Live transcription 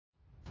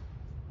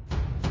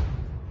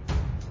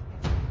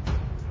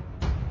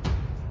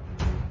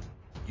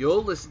You're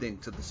listening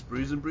to the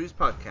Sprues and Brews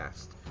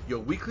podcast, your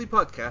weekly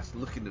podcast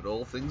looking at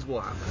all things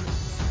Warhammer.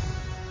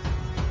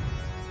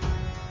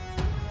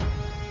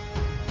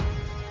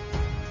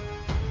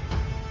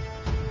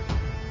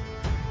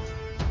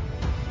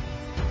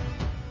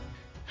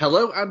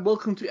 Hello and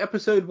welcome to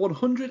episode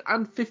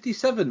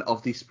 157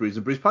 of the Sprues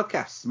and Brews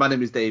podcast. My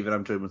name is Dave and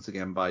I'm joined once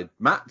again by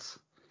Matt.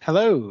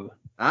 Hello.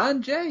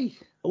 And Jay.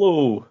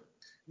 Hello.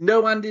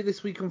 No Andy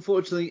this week,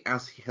 unfortunately,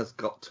 as he has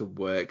got to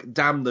work.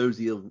 Damn those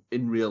in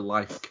real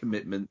life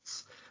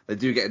commitments. They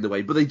do get in the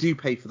way, but they do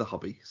pay for the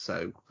hobby,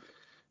 so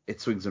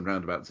it swings and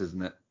roundabouts,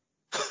 isn't it?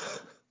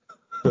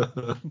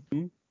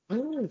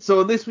 So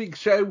on this week's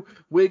show,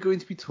 we're going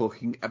to be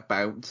talking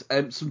about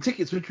some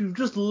tickets which we've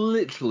just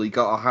literally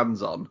got our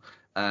hands on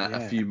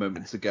a few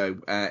moments ago,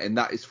 and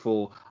that is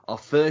for our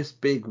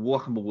first big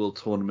Warhammer World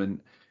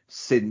tournament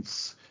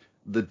since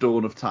the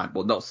dawn of time.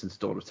 Well, not since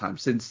dawn of time,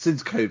 since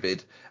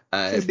COVID.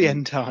 Since the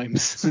end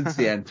times. Since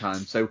the end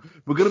times. So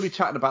we're going to be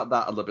chatting about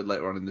that a little bit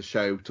later on in the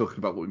show, talking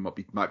about what we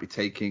might be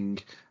taking.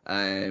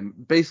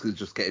 Basically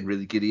just getting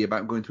really giddy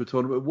about going to a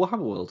tournament with Warhammer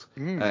World,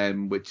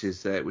 which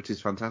is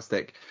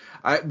fantastic.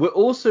 We're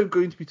also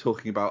going to be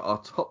talking about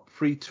our top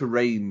 3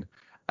 terrain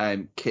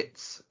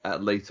kits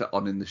later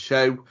on in the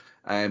show.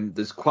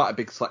 There's quite a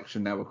big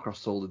selection now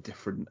across all the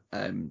different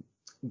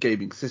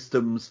gaming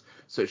systems,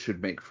 so it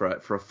should make for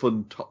a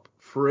fun top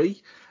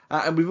 3.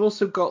 And we've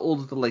also got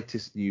all of the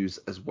latest news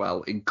as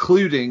well,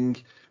 including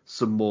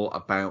some more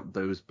about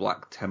those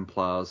Black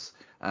Templars.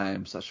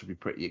 So that should be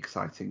pretty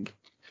exciting.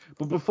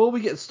 But before we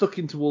get stuck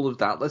into all of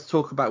that, let's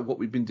talk about what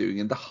we've been doing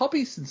in the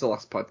hobby since the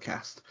last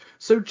podcast.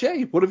 So,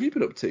 Jay, what have you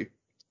been up to?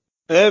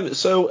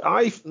 So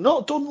I've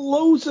not done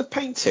loads of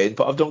painting,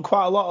 but I've done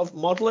quite a lot of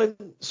modelling.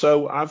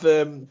 So I've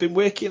been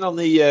working on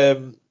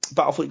the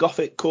Battlefleet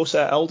Gothic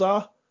Corsair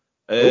Eldar,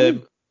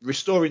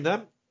 restoring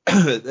them.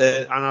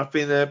 And I've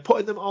been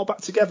putting them all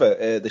back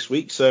together this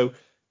week. So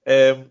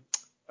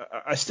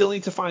I still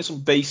need to find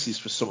some bases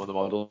for some of the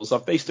models.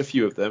 I've based a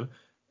few of them,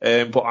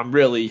 but I'm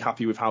really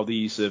happy with how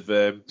these have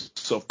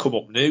sort of come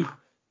up new.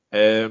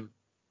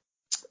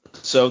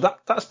 So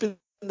that's been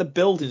the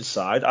building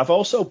side. I've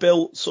also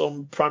built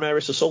some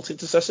Primaris Assault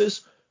Intercessors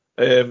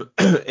in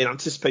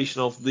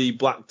anticipation of the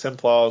Black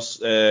Templars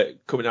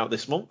coming out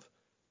this month.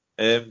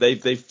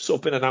 They've sort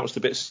of been announced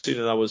a bit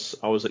sooner than I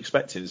was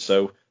expecting.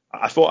 So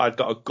I thought I'd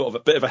got a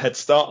bit of a head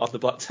start on the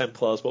Black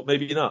Templars, but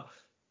maybe not.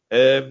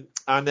 And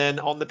then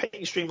on the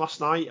painting stream last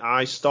night,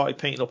 I started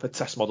painting up a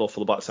test model for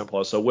the Black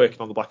Templars, so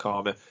working on the Black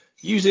Armour,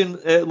 using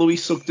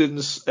Louise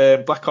Sugden's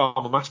Black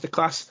Armour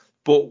Masterclass,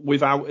 but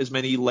without as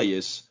many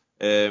layers.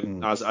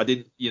 As I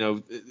didn't,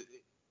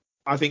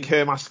 I think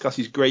her Masterclass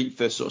is great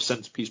for sort of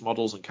centerpiece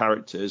models and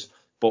characters,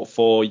 but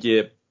for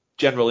your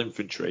general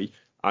infantry,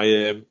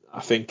 I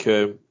think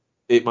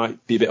it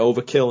might be a bit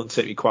overkill and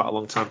take me quite a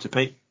long time to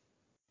paint.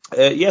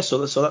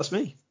 So that's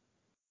me.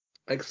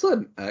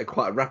 Excellent.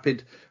 Quite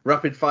a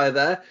rapid fire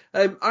there.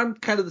 I'm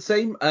kind of the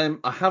same.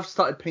 I have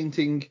started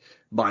painting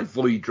my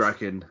Void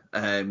Dragon.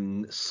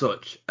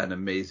 Such an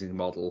amazing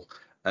model.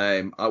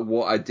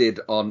 What I did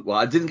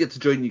I didn't get to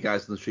join you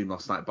guys on the stream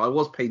last night, but I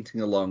was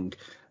painting along,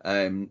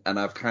 and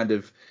I've kind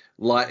of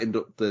lightened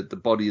up the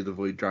body of the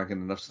Void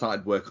Dragon, and I've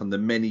started work on the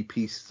many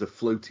pieces of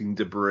floating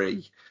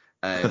debris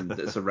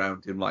that's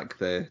around him,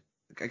 like I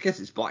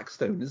guess it's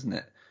Blackstone, isn't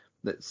it?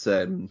 That's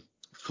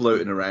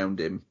floating around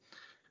him.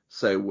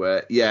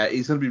 So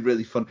he's going to be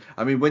really fun.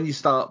 I mean, when you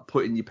start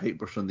putting your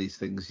paintbrush on these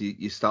things,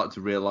 you start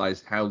to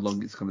realise how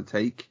long it's going to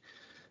take.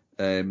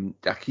 I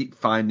keep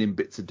finding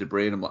bits of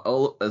debris and I'm like,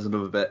 oh, there's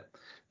another bit.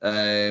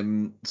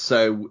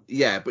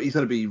 But he's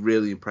going to be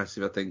really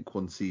impressive, I think,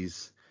 once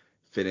he's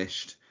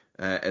finished.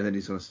 And then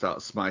he's going to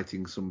start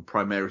smiting some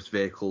Primaris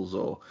vehicles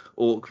or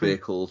Orc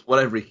vehicles,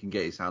 whatever he can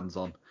get his hands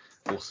on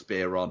or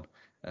spear on.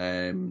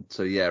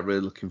 Really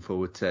looking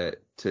forward to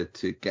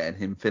getting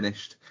him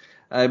finished.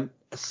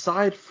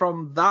 Aside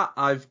from that,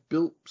 I've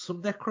built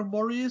some Necron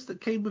Warriors that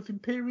came with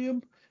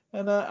Imperium,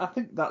 and I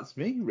think that's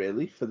me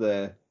really for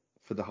the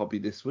hobby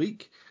this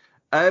week.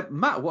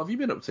 Matt, what have you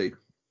been up to?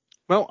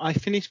 Well, I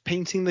finished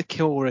painting the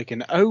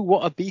Kilrigan. Oh,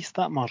 what a beast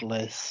that model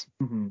is.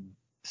 Mm-hmm.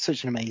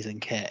 Such an amazing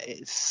kit.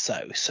 It's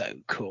so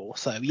cool.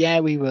 So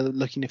we were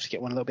lucky enough to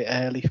get one a little bit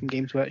early from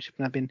Games Workshop,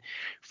 and I've been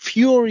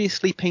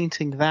furiously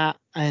painting that,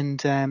 and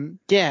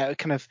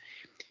kind of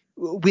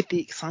with the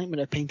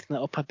excitement of painting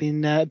that up, I've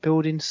been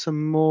building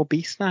some more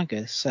Beast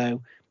Snaggers.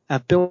 So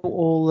I've built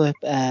all the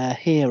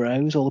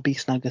heroes, all the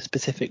Beast Snagger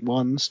specific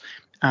ones,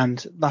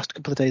 and last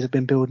couple of days I've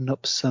been building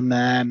up some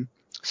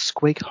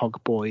Squig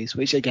Hog Boys,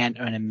 which again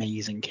are an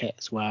amazing kit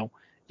as well.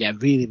 Yeah,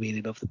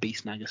 really love the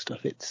Beast Snagger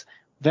stuff. It's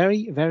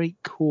very, very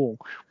cool.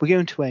 We're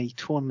going to a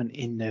tournament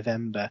in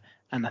November,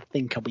 and I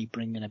think I'll be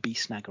bringing a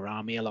Beast Snagger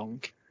army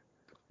along.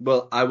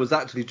 Well, I was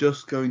actually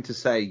just going to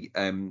say,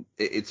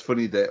 it's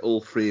funny that all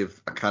 3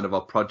 of kind of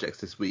our projects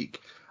this week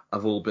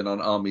have all been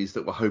on armies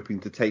that we're hoping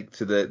to take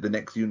to the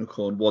next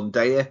Unicorn one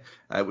day,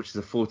 which is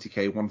a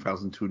 40k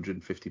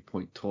 1,250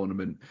 point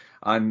tournament.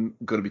 I'm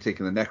going to be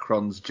taking the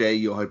Necrons. Jay,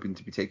 you're hoping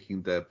to be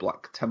taking the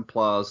Black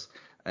Templars.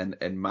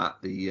 and Matt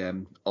the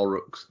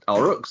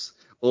orcs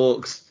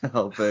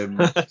of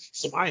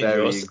some iron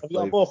varying yours. Have you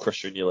got more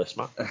Crusher in your list,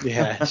 Matt?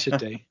 Yeah, should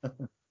do.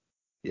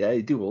 Yeah,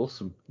 you do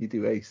awesome. You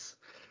do ace.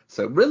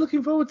 So we're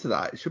looking forward to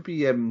that. It should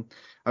be. I mean,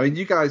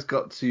 you guys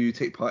got to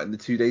take part in the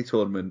 2-day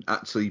tournament,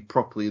 actually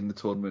properly in the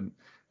tournament.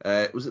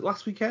 Was it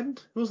last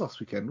weekend? It was last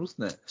weekend,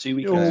 wasn't it? 2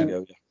 weekends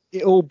ago. Yeah.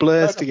 It all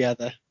blurs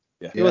together.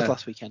 Yeah. It was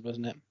last weekend,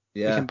 wasn't it?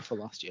 Yeah. Weekend before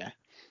last year.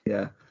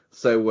 Yeah.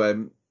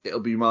 So it'll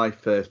be my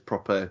first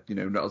proper,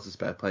 not as a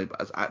spare player,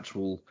 but as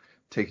actual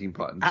taking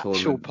part in the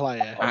tournament.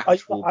 Player. I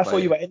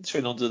thought you were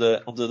entering under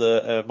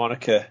the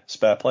moniker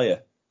spare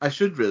player. I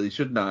should really,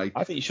 shouldn't I?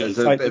 I think you should. It's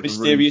It's like the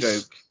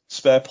mysterious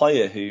spare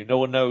player who no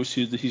one knows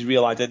who his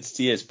real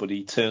identity is, but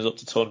he turns up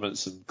to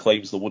tournaments and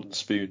claims the wooden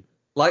spoon.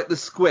 Like the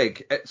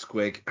squig.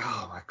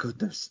 Oh my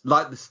goodness.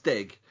 Like the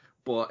stig,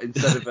 but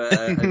instead of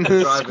a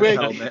driver's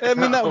helmet. I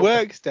mean, that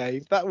works,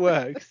 Dave. That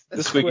works. The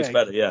squig is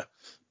better, yeah.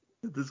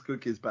 The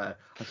squig is better.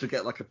 I should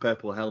get like a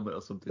purple helmet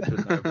or something,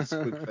 shouldn't I, with a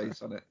squig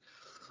face on it.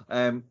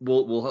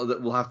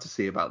 We'll have to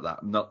see about that.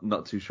 I'm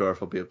not too sure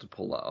if I'll be able to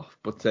pull that off,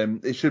 but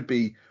it should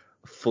be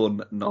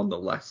fun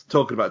nonetheless.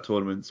 Talking about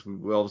tournaments,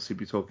 we'll obviously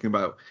be talking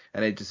about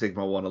an Age of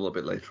Sigmar one a little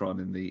bit later on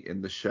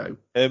in the show.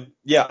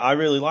 Yeah, I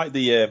really like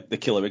the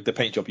killer rig, the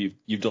paint job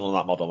you've done on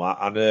that model, Matt,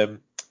 and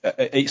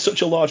it's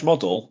such a large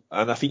model,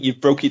 and I think you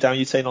broke it down.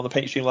 You're saying on the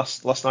paint stream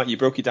last night, you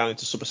broke it down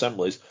into sub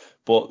assemblies,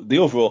 but the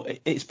overall,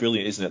 it's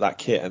brilliant, isn't it? That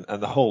kit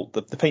and the whole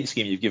the paint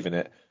scheme you've given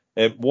it.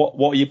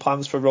 What are your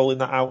plans for rolling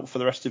that out for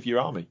the rest of your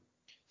army?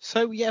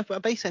 So yeah,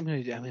 but basically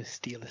I'm going to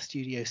steal a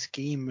studio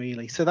scheme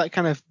really. So that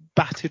kind of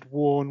battered,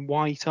 worn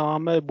white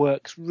armor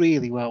works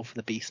really well for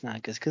the beast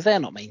snaggers because they're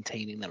not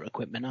maintaining their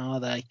equipment, are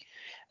they?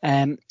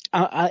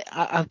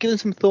 I've given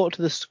some thought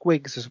to the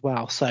squigs as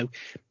well. So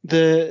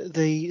the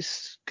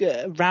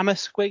Rammer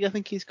squig, I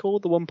think he's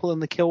called, the one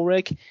pulling the kill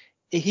rig.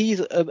 He's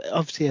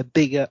obviously a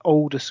bigger,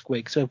 older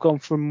squig. So I've gone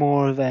from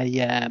more of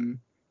a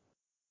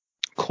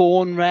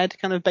corn red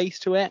kind of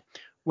base to it,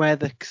 where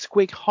the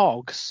squig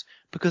hogs,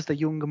 because they're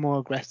younger, more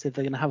aggressive,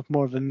 they're going to have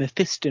more of a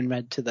Mephiston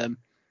red to them,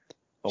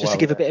 to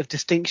give a bit of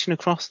distinction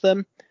across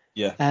them.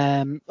 Yeah.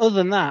 Other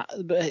than that,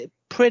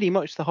 pretty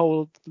much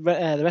the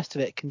rest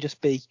of it can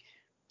just be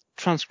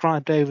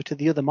transcribed over to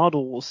the other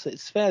models.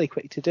 It's fairly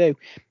quick to do.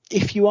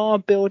 If you are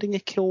building a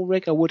kill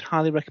rig, I would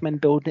highly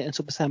recommend building it in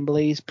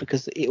sub-assemblies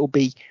because it will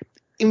be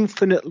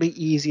infinitely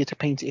easier to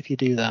paint it if you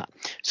do that.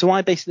 So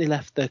I basically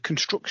left the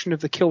construction of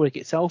the kill rig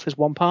itself as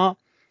one part.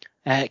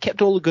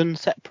 Kept all the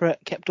guns separate,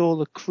 kept all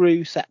the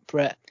crew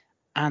separate,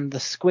 and the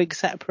squig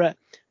separate.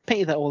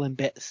 Painted that all in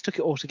bits, stuck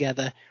it all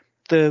together.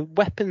 The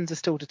weapons are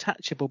still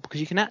detachable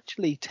because you can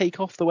actually take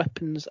off the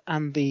weapons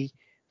and the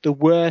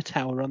whir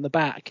tower on the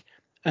back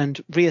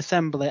and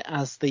reassemble it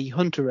as the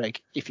hunter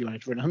rig if you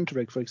wanted to run a hunter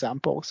rig, for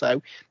example.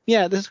 So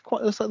yeah, there's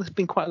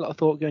been quite a lot of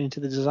thought going into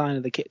the design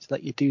of the kit to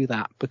let you do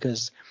that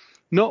because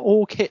not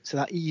all kits are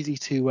that easy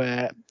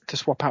to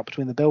swap out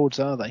between the builds,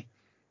 are they?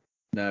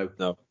 No.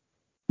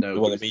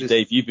 Well, I mean,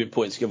 Dave, you've been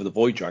putting together the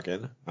Void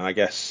Dragon, and I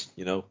guess,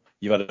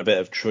 you've had a bit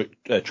of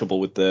trouble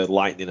with the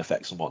lightning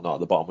effects and whatnot at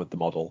the bottom of the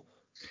model.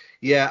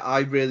 Yeah, I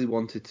really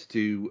wanted to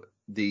do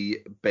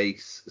the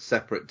base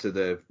separate to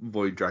the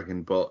Void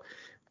Dragon, but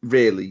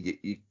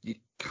really you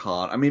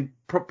can't. I mean,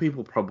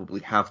 people probably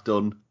have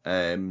done,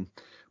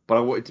 but I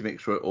wanted to make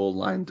sure it all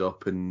lined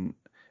up, and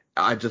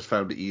I just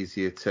found it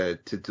easier to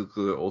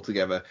glue it all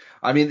together.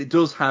 I mean,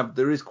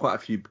 there is quite a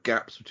few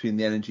gaps between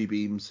the energy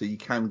beams, so you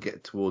can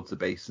get towards the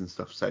base and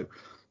stuff, so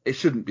it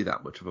shouldn't be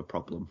that much of a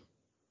problem.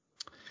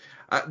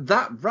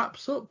 That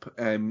wraps up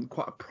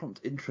quite a prompt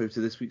intro to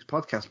this week's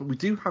podcast, but we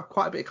do have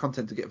quite a bit of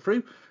content to get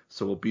through,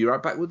 so we'll be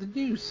right back with the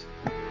news.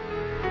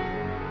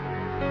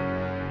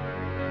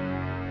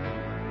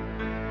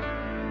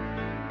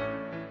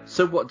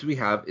 So what do we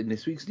have in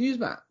this week's news,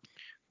 Matt?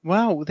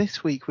 Well,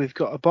 this week we've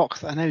got a box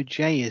that I know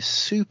Jay is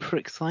super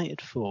excited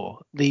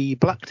for. The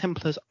Black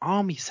Templars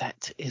army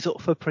set is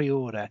up for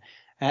pre-order.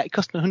 It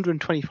cost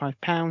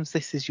 £125.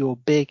 This is your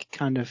big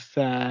kind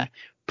of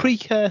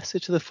precursor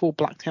to the full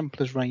Black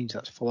Templars range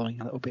that's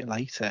following a little bit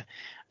later.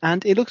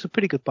 And it looks a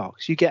pretty good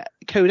box. You get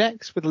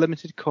Codex with a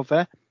limited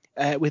cover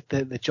with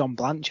the John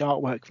Blanche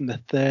artwork from the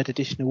 3rd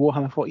edition of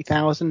Warhammer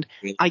 40,000.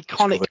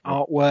 Iconic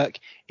artwork.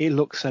 It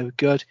looks so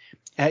good.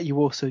 You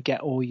also get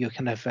all your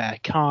kind of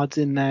cards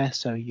in there,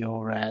 so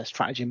your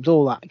stratagems,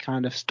 all that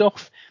kind of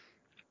stuff.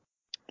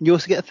 You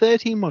also get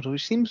 13 models,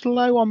 which seems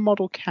low on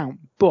model count,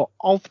 but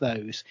of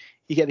those,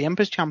 you get the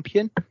Emperor's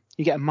Champion,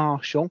 you get a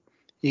Marshal,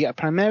 you get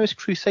a Primaris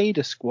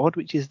Crusader squad,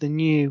 which is the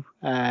new.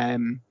 They're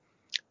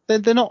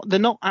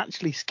not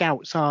actually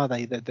scouts, are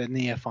they? They're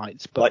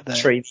neophytes, but like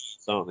trainees,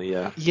 aren't they?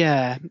 Yeah.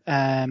 Yeah.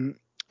 And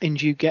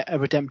you get a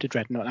Redemptor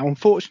Dreadnought. Now,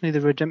 unfortunately,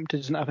 the Redemptor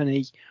doesn't have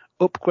any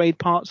upgrade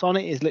parts on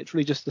it. It's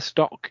literally just the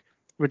stock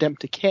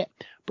Redemptor kit,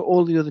 but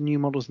all the other new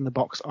models in the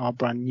box are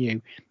brand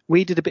new.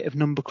 We did a bit of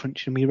number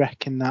crunch and we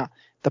reckon that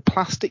the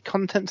plastic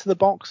contents of the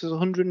box is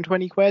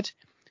 120 quid.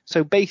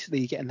 So basically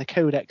you're getting the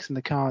codex and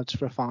the cards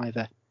for a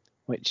 £5,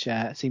 which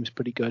seems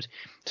pretty good.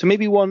 So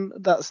maybe one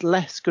that's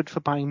less good for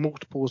buying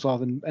multiples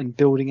of and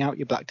building out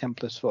your Black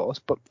Templars force,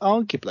 but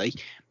arguably,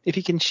 if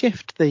you can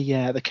shift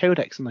the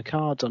codex and the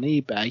cards on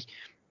eBay,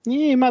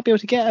 you might be able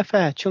to get a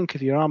fair chunk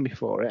of your army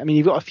for it. I mean,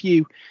 you've got a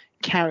few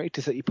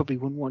characters that you probably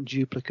wouldn't want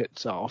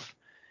duplicates of,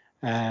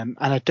 and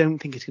I don't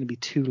think it's going to be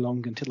too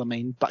long until the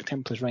main Black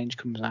Templars range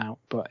comes out,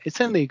 but it's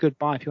certainly a good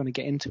buy if you want to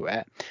get into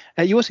it.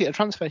 You also get a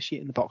transfer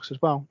sheet in the box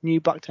as well,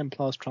 new Black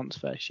Templars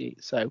transfer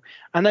sheet. So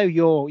I know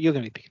you're going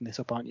to be picking this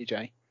up, aren't you,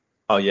 Jay?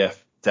 Oh yeah,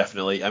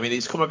 definitely. I mean,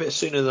 it's come a bit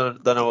sooner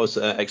than I was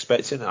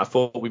expecting. I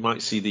thought we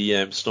might see the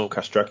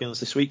Stormcast Dragons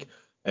this week.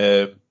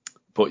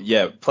 But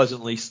yeah,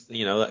 pleasantly,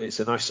 it's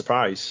a nice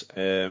surprise.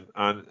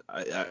 And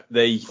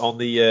they on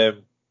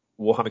the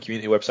Warhammer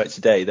community website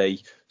today, they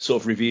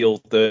sort of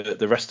revealed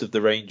the rest of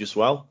the range as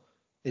well.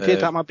 They did.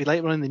 That might be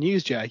later on in the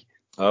news, Jay.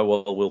 Oh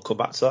well, we'll come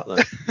back to that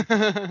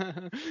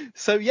then.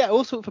 So yeah,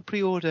 also for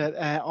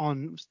pre-order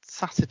on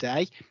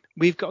Saturday,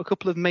 we've got a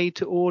couple of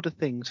made-to-order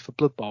things for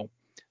Blood Bowl.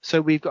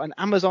 So we've got an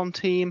Amazon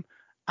team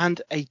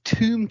and a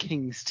Tomb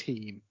Kings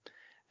team.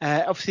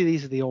 Obviously,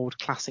 these are the old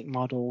classic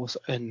models,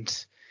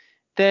 and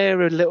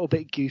they're a little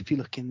bit goofy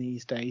looking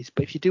these days,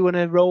 but if you do want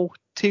to roll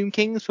Tomb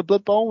Kings for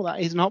Blood Bowl, that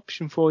is an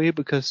option for you,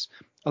 because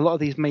a lot of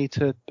these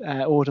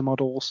made-to-order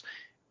models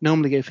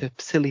normally go for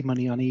silly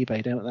money on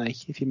eBay, don't they,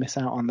 if you miss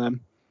out on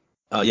them?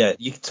 Yeah,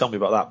 you can tell me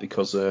about that,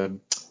 because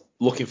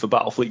looking for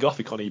Battlefleet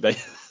Gothic on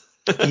eBay.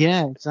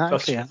 Yeah,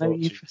 exactly. I know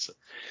you.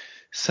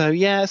 So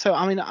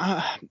I mean,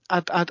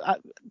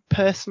 I'd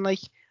personally,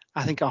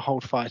 I think I'll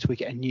hold fire till we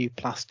get a new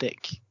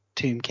plastic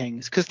Tomb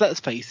Kings, because let's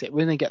face it,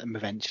 we're going to get them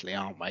eventually,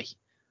 aren't we?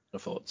 I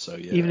thought so,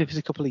 yeah. Even if it's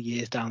a couple of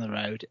years down the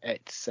road,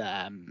 it's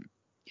I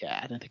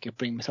don't think I'd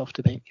bring myself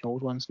to paint the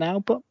old ones now,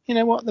 but you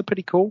know what, they're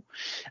pretty cool.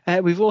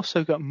 We've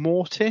also got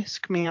Mortis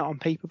coming out on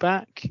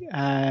paperback.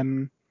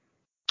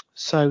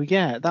 So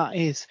yeah,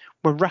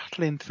 we're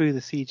rattling through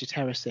the Siege of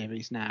Terror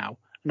series now,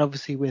 and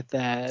obviously with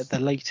the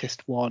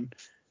latest one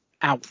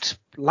out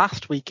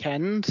last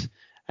weekend,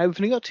 we've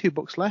only got 2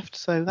 books left,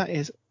 so that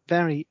is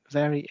very,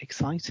 very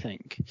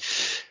exciting.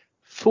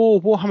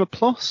 For Warhammer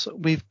Plus,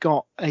 we've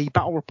got a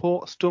battle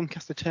report,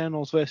 Stormcast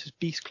Eternals versus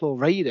Beastclaw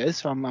Raiders.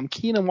 So I'm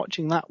keen on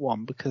watching that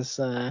one, because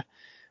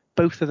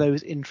both of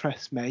those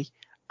interest me.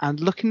 And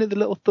looking at the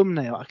little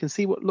thumbnail, I can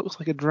see what looks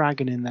like a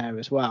dragon in there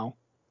as well.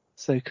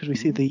 So could we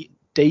see the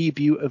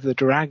debut of the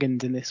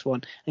dragons in this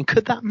one? And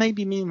could that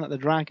maybe mean that the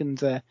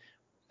dragons are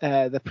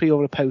the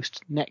pre-order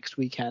post next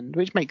weekend,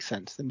 which makes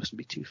sense. They mustn't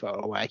be too far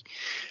away.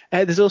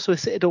 There's also a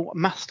Citadel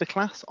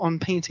masterclass on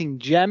painting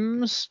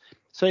gems.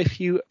 So if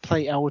you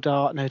play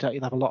Eldar, no doubt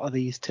you'll have a lot of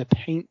these to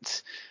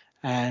paint.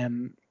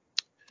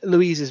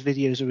 Louise's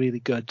videos are really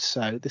good,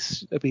 so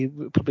this will be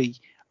probably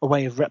a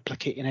way of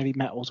replicating Heavy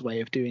Metal's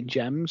way of doing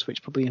gems,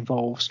 which probably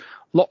involves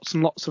lots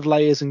and lots of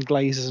layers and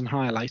glazes and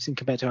highlighting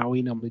compared to how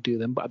we normally do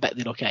them, but I bet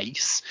they look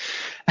ace.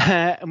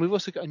 And we've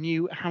also got a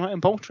new Hammer and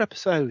Bolter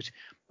episode.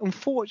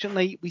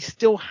 Unfortunately, we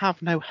still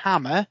have no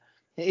hammer.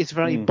 It is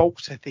very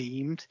Bolter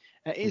themed.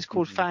 It is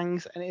called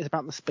Fangs, and it is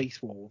about the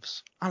Space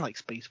Wolves. I like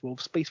Space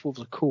Wolves. Space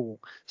Wolves are cool.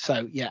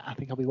 So yeah, I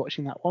think I'll be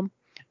watching that one.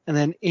 And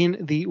then in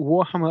the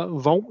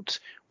Warhammer Vault,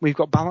 we've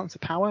got Balance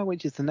of Power,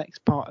 which is the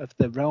next part of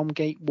the Realm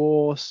Gate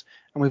Wars.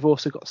 And we've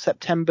also got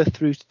September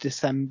through to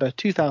December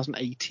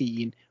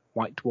 2018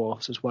 White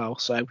Dwarfs as well.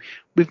 So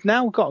we've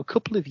now got a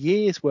couple of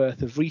years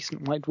worth of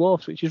recent White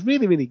Dwarfs, which is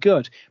really, really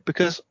good,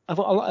 because I've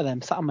got a lot of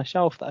them sat on my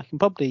shelf that I can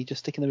probably just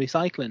stick in the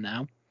recycling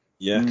now.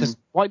 Yeah. Because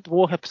White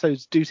Dwarf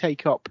episodes do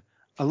take up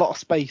a lot of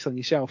space on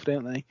your shelf,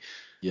 don't they?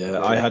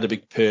 Yeah, I had a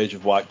big purge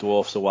of White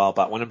Dwarfs a while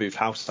back. When I moved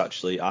house,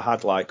 actually, I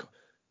had like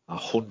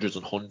hundreds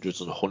and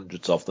hundreds and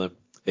hundreds of them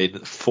in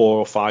 4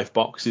 or 5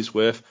 boxes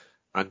worth.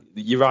 And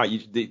you're right.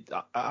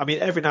 I mean,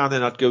 every now and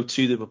then I'd go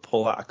to them and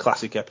pull out a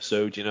classic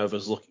episode. If I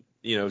was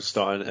looking,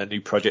 starting a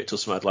new project or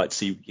something, I'd like to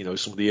see,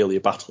 some of the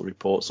earlier battle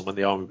reports and when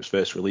the army was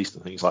first released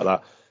and things like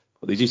that.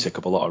 But they do take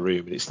up a lot of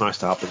room, and it's nice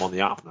to have them on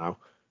the app now.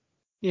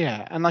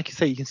 Yeah, and like you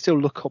say, you can still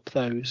look up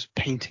those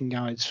painting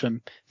guides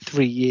from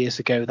 3 years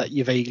ago that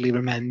you vaguely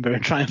remember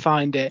and try and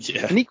find it.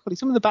 Yeah. And equally,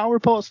 some of the battle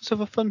reports and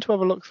stuff are fun to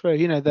have a look through.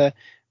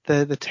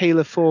 The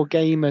Taylor 4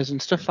 gamers and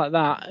stuff like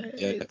that.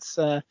 Yeah. It's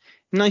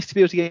nice to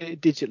be able to get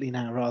it digitally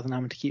now rather than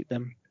having to keep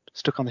them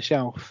stuck on the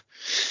shelf.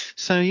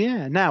 So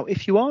yeah, now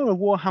if you are a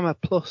Warhammer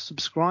Plus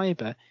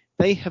subscriber,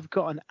 they have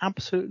got an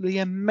absolutely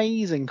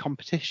amazing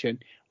competition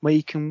where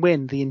you can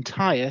win the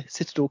entire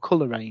Citadel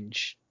colour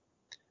range.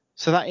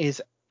 So that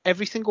is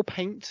every single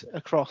paint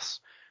across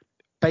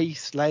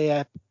base,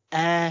 layer,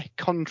 air,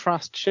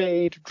 contrast,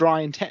 shade,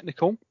 dry and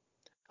technical,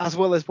 as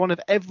well as one of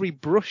every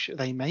brush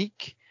they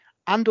make,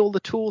 and all the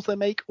tools they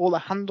make, all the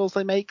handles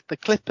they make, the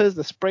clippers,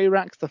 the spray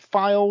racks, the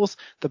files,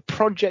 the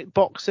project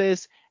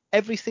boxes,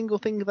 every single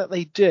thing that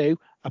they do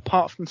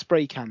apart from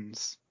spray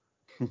cans.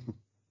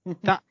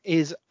 That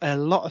is a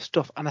lot of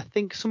stuff, and I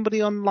think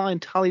somebody online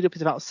tallied up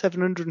it's about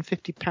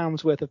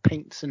 £750 worth of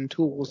paints and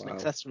tools and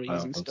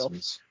accessories and stuff.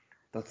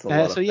 That's a lot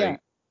of so yeah,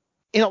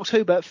 in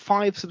October,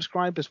 5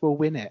 subscribers will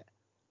win it.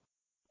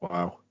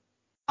 Wow.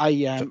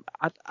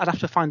 I'd have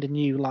to find a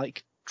new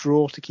like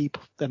drawer to keep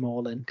them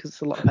all in because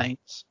it's a lot of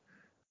paints.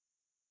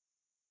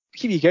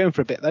 Keep you going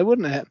for a bit though,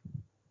 wouldn't it?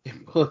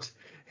 It would.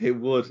 It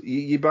would.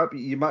 You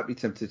might be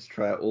tempted to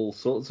try out all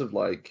sorts of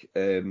like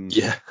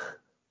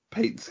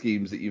paint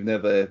schemes that you've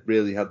never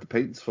really had the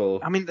paints for.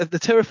 I mean, the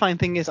terrifying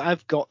thing is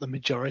I've got the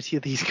majority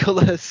of these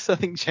colours. I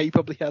think Jay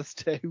probably has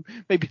too.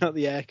 Maybe not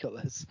the air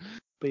colours.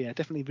 But yeah,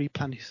 definitely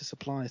replenish the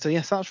supply. So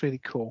yes, that's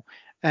really cool.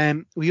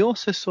 We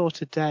also saw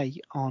today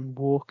on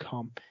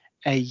Warcom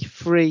a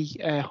free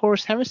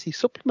Horus Heresy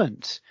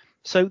supplement.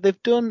 So they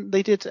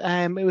did,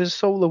 it was a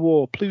Solar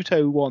War,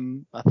 Pluto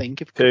one, I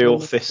think. Imperial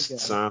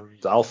Fists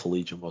and Alpha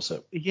Legion, was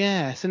it?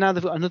 Yeah, so now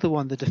they've got another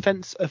one, the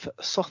Defense of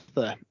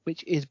Sotha,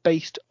 which is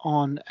based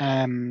on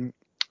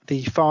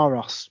the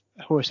Pharos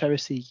Horus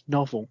Heresy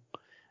novel.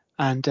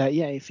 And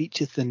it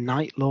features the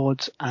Night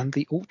Lords and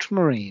the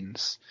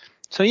Ultramarines.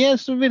 So yeah,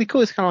 it's really cool.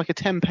 It's kind of like a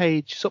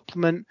 10-page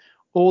supplement,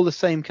 all the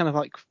same kind of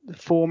like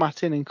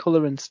formatting and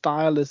colour and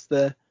style as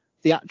the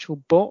actual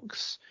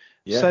books.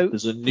 Yeah, so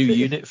there's a new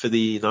unit for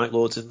the Night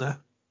Lords in there.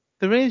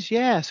 There is,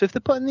 yeah. So if they're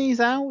putting these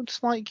out,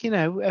 like,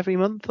 every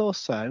month or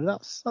so,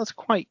 that's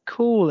quite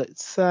cool.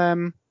 It's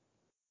a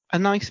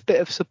nice bit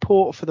of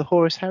support for the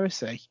Horus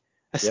Heresy,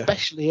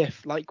 especially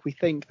if, like, we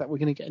think that we're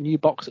going to get a new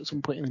box at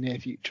some point in the near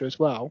future as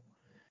well.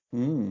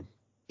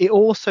 It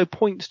also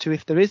points to,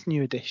 if there is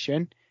new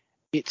edition,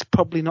 it's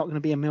probably not going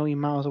to be a million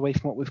miles away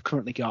from what we've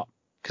currently got,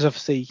 because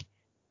obviously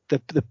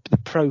the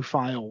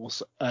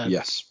profiles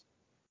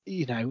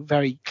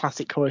very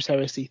classic Horus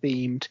Heresy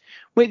themed,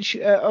 which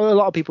a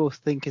lot of people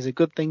think is a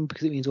good thing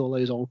because it means all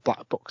those old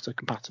black books are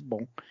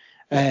compatible.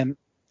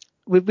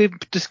 We've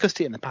discussed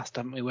it in the past,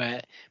 haven't we,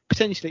 where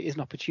potentially it is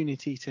an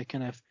opportunity to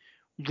kind of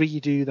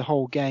redo the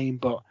whole game,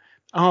 but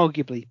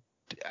arguably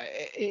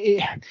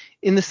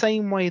in the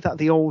same way that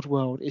the old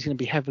world is going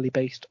to be heavily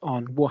based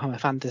on Warhammer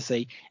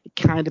Fantasy, it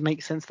kind of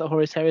makes sense that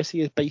Horus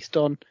Heresy is based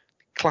on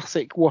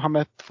classic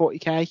Warhammer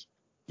 40k.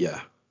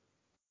 Yeah.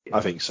 I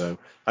think so.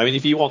 I mean,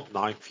 if you want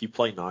ninth, you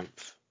play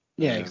ninth.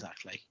 Yeah,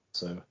 exactly.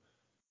 So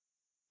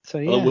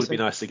yeah, it would be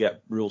nice to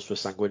get rules for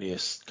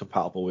Sanguinius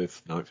compatible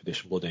with 9th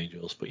edition Blood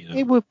Angels, but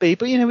it would be.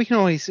 But we can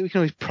always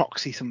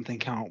proxy something,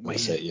 can't we?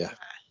 That's it, yeah.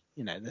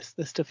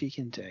 There's stuff you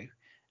can do.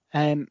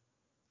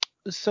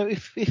 So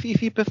if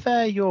you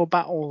prefer your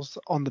battles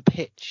on the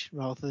pitch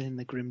rather than in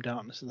the grim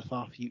darkness of the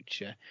far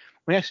future,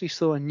 we actually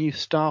saw a new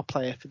star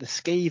player for the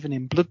Skaven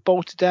in Blood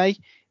Bowl today,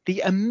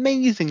 the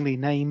amazingly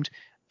named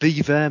the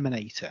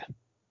Verminator.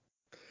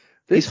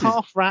 He's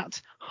half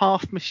rat,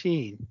 half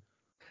machine.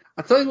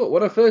 I tell you what,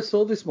 when I first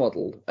saw this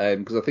model,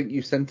 because I think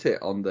you sent it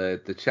on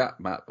the chat,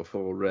 Matt,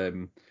 before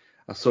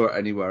I saw it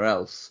anywhere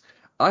else,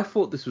 I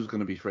thought this was going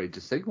to be for Age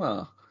of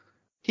Sigmar.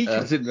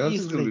 I didn't know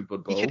this was going to be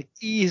Blood Bowl. He could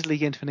easily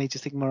get into an Age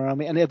of Sigmar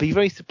army, and I'd be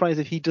very surprised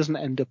if he doesn't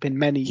end up in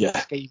many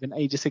Skaven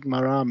Age of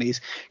Sigmar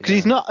armies, because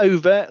he's not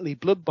overtly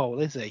Blood Bowl,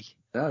 is he?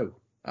 No,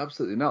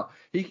 absolutely not.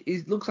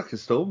 He looks like a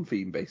Storm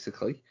Fiend,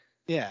 basically.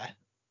 Yeah.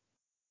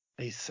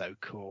 He's so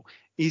cool.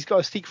 He's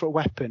got a secret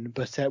weapon,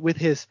 but with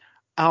his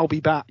 "I'll be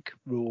back"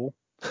 rule,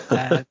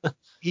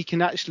 he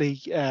can actually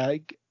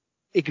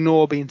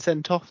ignore being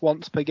sent off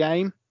once per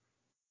game.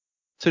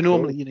 So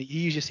normally, you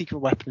use your secret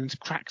weapon and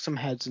crack some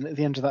heads, and at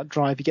the end of that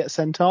drive, you get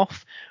sent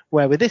off.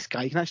 Where with this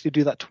guy, you can actually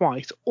do that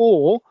twice,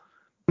 or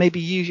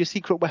maybe use your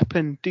secret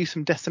weapon, do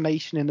some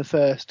decimation in the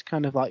first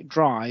kind of like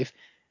drive,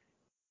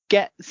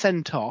 get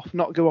sent off,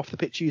 not go off the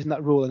pitch using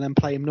that rule, and then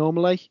play him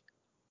normally.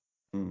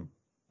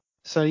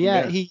 So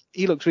he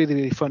looks really,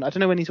 really fun. I don't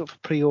know when he's up for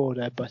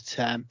pre-order, but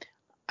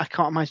I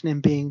can't imagine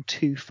him being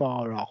too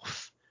far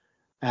off.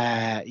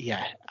 Have you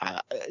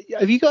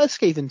got a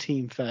Skaven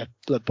team for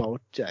Blood Bowl,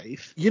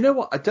 Dave? You know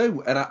what? I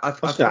don't, and I've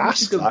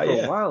asked them for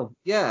a while.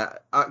 Yeah,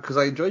 because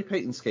I enjoy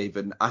painting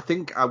Skaven. I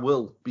think I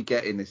will be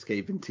getting a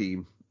Skaven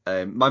team.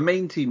 My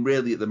main team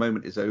really at the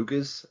moment is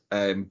Ogres,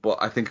 but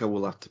I think I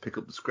will have to pick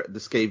up the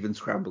Skaven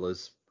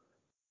Scramblers.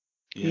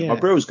 Yeah, my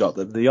bro's got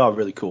them. They are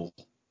really cool.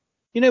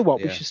 You know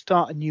what? We should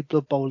start a new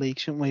Blood Bowl league,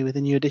 shouldn't we, with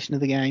a new edition of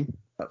the game?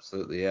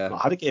 Absolutely, yeah. I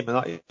had a game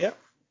of that yet.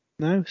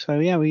 No, so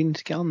we need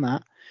to get on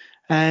that.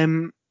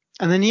 And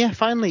then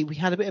finally we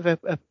had a bit of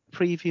a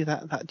preview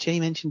that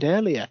Jay mentioned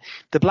earlier.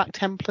 The Black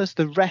Templars,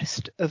 the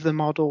rest of the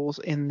models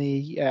in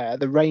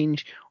the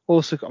range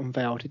also got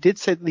unveiled. It did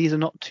say that these are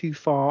not too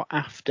far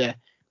after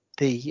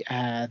the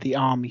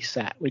army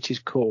set, which is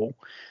cool.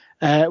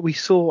 We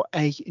saw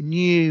a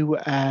new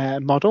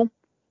model,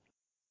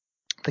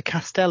 the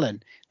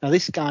Castellan. Now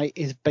this guy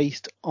is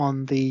based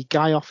on the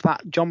guy off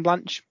that John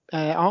Blanche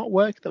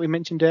artwork that we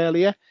mentioned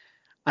earlier,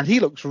 and he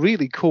looks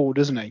really cool,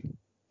 doesn't he?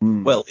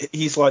 Well,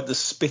 he's like the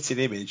spitting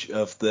image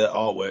of the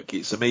artwork.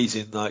 It's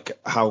amazing, like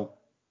how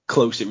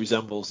close it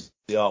resembles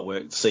the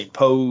artwork. The same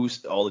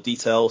pose, all the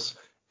details.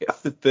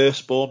 The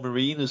firstborn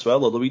Marine as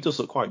well, although he does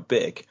look quite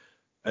big.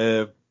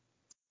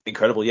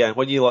 Incredible, yeah. And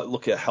when you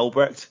look at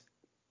Helbrecht,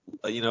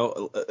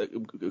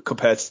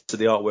 compared to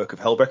the artwork of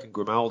Helbrecht and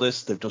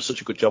Grimaldis, they've done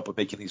such a good job of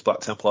making these Black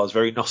Templars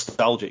very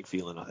nostalgic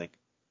feeling, I think.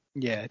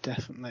 Yeah,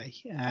 definitely.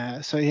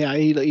 So yeah,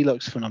 he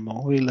looks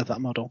phenomenal. We love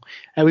that model.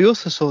 We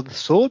also saw the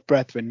Sword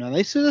Brethren. Now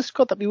this is a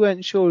squad that we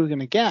weren't sure we were going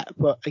to get,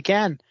 but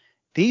again,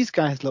 these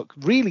guys look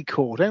really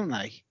cool, don't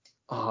they?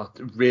 Oh,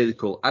 really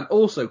cool. And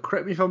also,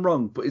 correct me if I'm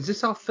wrong, but is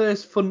this our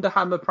first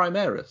Thunderhammer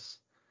Primaris?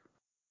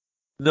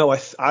 No,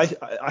 I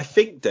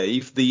think,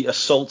 Dave, the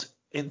Assault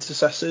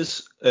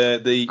Intercessors,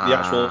 the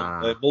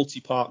actual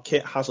multi-part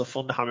kit has a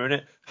Thunderhammer in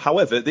it.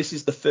 However, this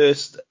is the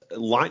first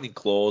Lightning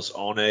Claws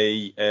on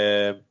a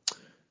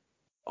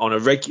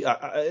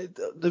regular.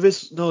 There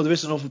is another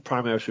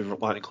Primaris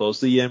with Lightning Claws.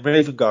 The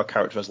Raven Guard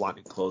character has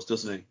Lightning Claws,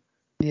 doesn't he?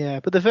 Yeah,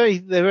 but they're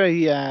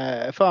very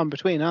far in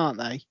between, aren't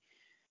they?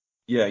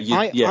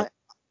 Yeah,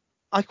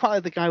 I quite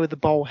like the guy with the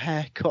bowl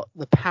haircut,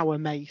 the power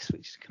mace,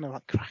 which is kind of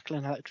like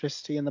crackling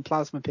electricity, and the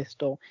plasma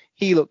pistol.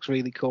 He looks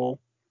really cool.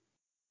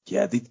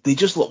 Yeah, they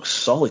just look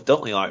solid,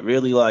 don't they? Like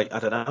really, like I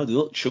don't know, they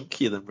look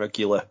chunkier than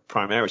regular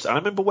Primaris. And I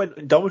remember when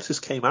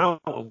Indomitus came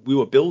out and we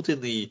were building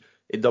the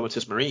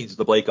Indomitus Marines,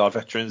 the Blade Guard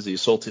veterans, the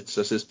Assault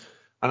Intercessors,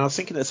 and I was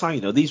thinking at the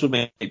time, these would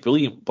make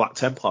brilliant Black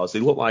Templars.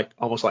 They look like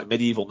almost like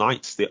medieval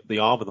knights, the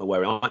armor they're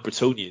wearing, like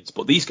Bretonians,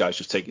 but these guys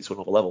just take it to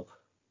another level.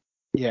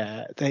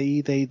 Yeah,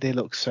 they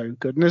look so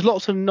good. And there's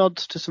lots of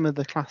nods to some of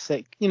the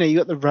classic, you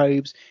got the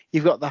robes,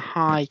 you've got the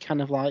high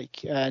kind of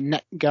like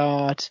neck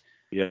guard.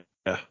 Yeah.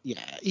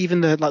 Yeah,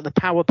 even the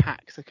power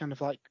packs are kind of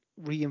like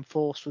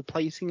reinforced with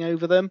placing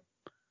over them.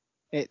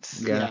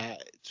 They're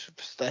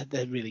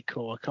really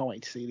cool. I can't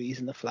wait to see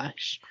these in the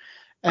flesh.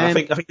 I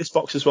think this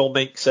box as well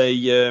makes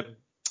a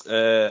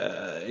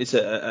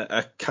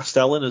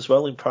Castellan as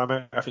well in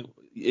Primary. I think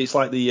it's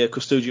like the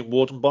Custodian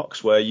Warden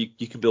box where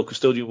you can build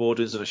Custodian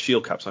Wardens and a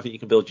Shield Caps. I think you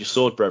can build your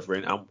Sword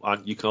Brethren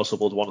and you can also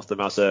build one of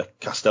them as a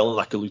Castellan,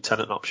 like a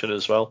Lieutenant option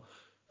as well.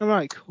 All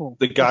right, cool.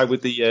 The guy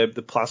with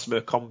the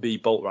plasma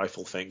combi bolt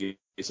rifle thing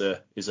is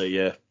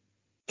a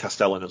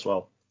Castellan as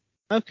well.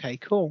 Okay,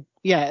 cool.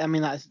 Yeah, I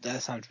mean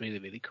that sounds really,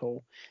 really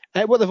cool.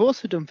 What they've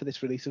also done for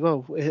this release as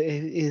well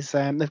is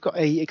they've got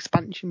a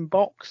expansion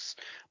box,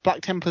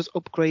 Black Templars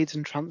upgrades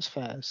and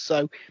transfers.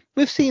 So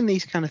we've seen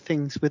these kind of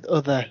things with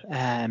other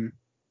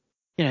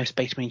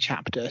Space Marine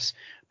chapters,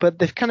 but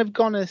they've kind of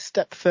gone a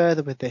step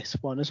further with this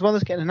one, as well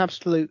as getting an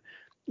absolute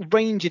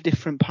range of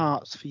different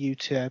parts for you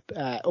to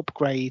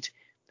upgrade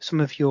some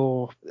of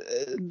your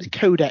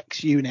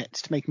codex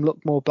units to make them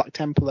look more Black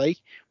Templar-y,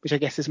 which I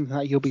guess is something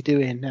that you'll be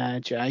doing,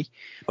 Jay.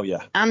 Oh,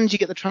 yeah. And you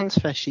get the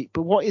transfer sheet.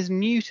 But what is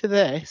new to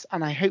this,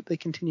 and I hope they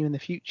continue in the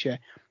future,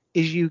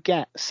 is you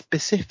get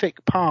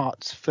specific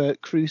parts for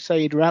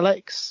Crusade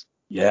relics.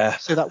 Yeah.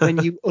 So that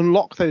when you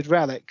unlock those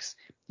relics,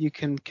 you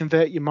can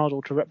convert your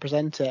model to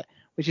represent it,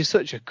 which is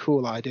such a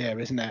cool idea,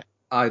 isn't it?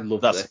 I love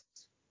this.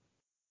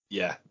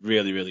 Yeah,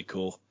 really, really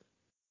cool.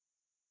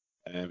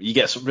 You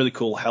get some really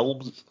cool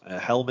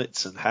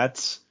helmets and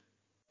heads,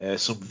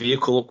 some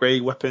vehicle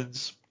upgrade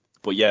weapons.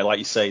 But yeah, like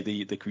you say,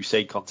 the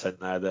Crusade content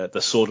there,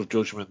 the Sword of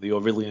Judgment, the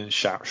Aurelian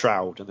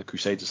Shroud, and the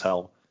Crusader's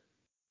Helm.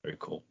 Very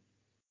cool.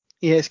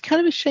 Yeah, it's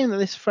kind of a shame that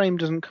this frame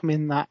doesn't come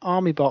in that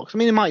army box. I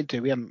mean, it might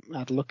do. We haven't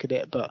had a look at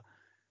it, but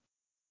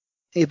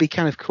it'd be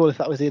kind of cool if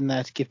that was in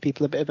there to give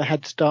people a bit of a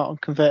head start on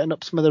converting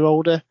up some of their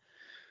older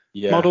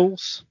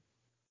models.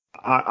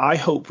 I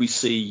hope we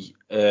see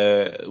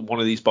one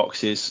of these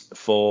boxes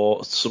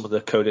for some of the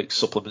Codex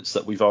supplements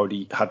that we've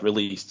already had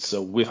released.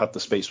 So we've had the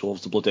Space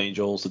Wolves, the Blood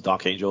Angels, the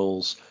Dark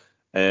Angels.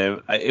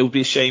 It would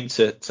be a shame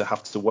to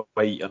have to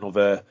wait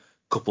another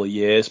couple of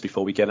years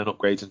before we get an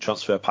upgrade and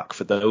transfer pack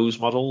for those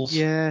models.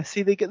 Yeah,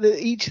 see,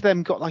 each of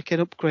them got like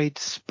an upgrade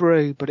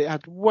sprue, but it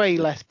had way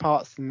less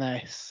parts than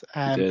this.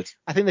 It did.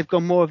 I think they've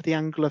gone more of the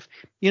angle of,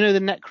 the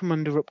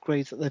Necromunda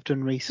upgrades that they've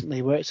done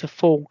recently, where it's a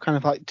full kind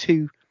of like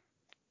 2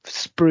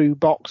 sprue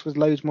box with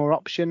loads more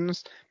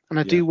options. And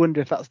I do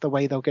wonder if that's the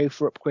way they'll go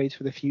for upgrades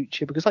for the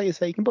future, because like you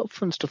say, you can put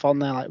fun stuff on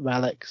there like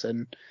relics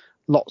and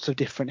lots of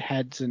different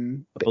heads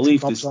and bits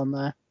and bobs on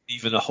there.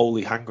 Even a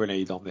holy hand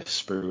grenade on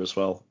this sprue as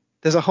well.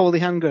 There's a holy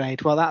hand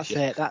grenade. Well, that's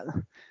it.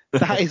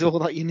 That is all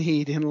that you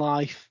need in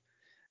life.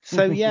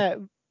 So yeah,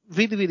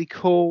 really, really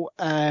cool.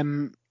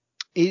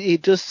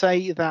 It does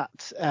say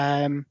that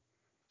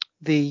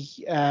the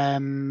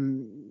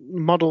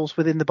models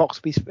within the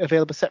box will be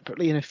available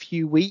separately in a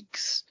few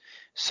weeks.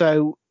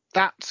 So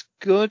that's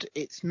good.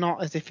 It's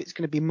not as if it's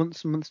going to be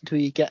months and months until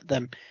you get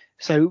them.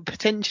 So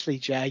potentially,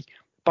 Jay,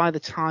 by the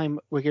time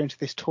we're going to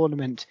this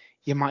tournament,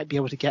 you might be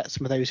able to get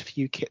some of those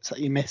few kits that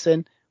you're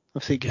missing.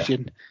 Obviously, it gives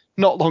you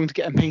not long to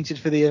get them painted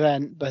for the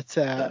event, but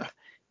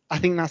I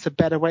think that's a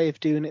better way of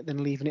doing it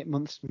than leaving it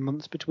months and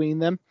months between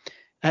them.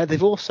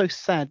 They've also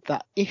said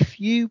that if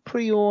you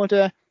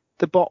pre-order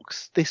the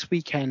box this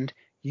weekend,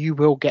 you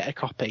will get a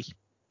copy,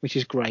 which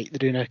is great. They're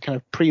doing a kind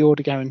of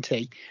pre-order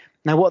guarantee.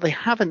 Now, what they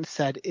haven't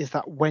said is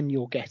that when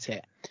you'll get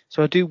it.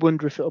 So I do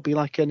wonder if it'll be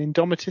like an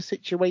Indomitus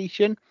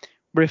situation,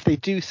 where if they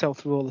do sell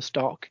through all the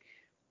stock,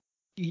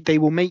 they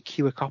will make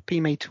you a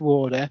copy made to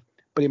order,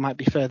 but it might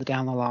be further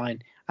down the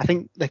line. I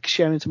think they're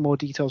sharing some more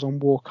details on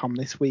Warcom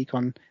this week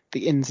on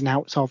the ins and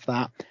outs of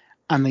that.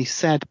 And they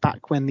said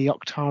back when the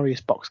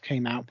Octarius box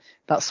came out,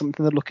 that's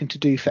something they're looking to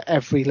do for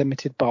every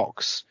limited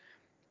box.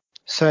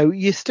 So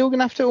you're still going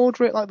to have to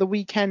order it like the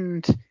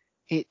weekend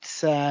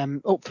it's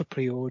up for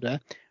pre-order,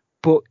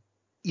 but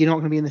you're not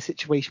going to be in the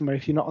situation where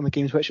if you're not on the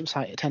Games Workshop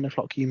site at 10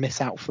 o'clock, you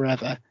miss out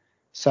forever.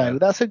 So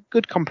that's a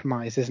good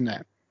compromise, isn't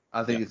it?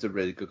 I think it's a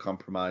really good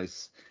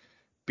compromise.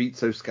 Beat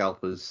those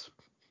scalpers.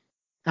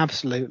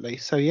 Absolutely.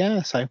 So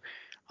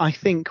I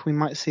think we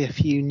might see a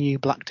few new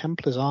Black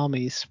Templars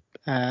armies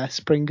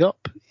spring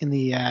up in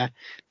the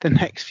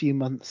next few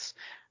months.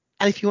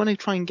 And if you want to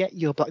try and get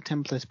your Black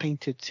Templars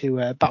painted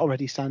to Battle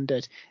Ready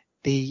standard,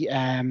 the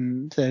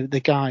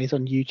guys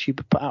on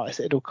YouTube put out a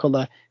Citadel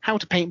Colour how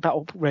to paint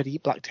Battle Ready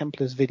Black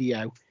Templars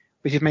video,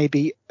 which is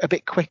maybe a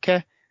bit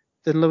quicker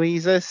than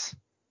Louisa's.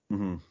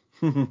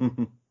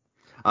 Mm-hmm.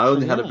 I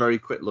only had a very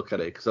quick look at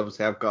it because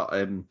obviously I've got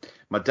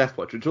my Death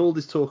Watch, which all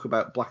this talk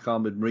about Black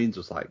Armored Marines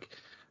was like, I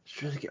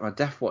should really get my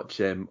Death Watch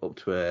up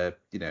to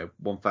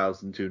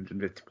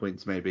 1,250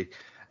 points maybe.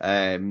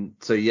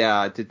 So yeah,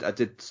 I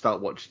did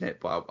start watching it,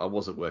 but I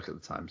was at work at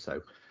the time,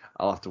 so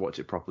I'll have to watch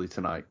it properly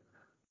tonight.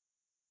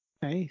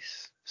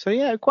 Nice. So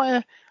yeah,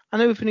 I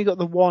know we've only got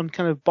the one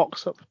kind of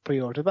box up for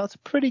pre-order, but that's a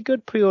pretty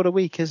good pre-order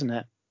week, isn't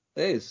it?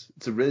 It is.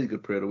 It's a really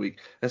good pre-order week,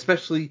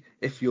 especially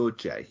if you're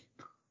Jay.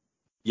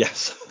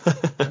 Yes.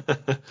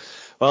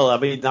 Well, I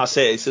mean, that's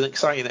it. It's an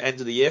exciting end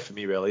of the year for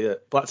me, really.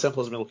 Black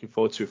Templars I've been looking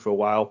forward to for a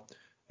while,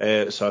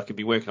 so I can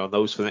be working on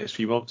those for the next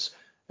few months.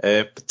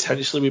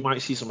 Potentially, we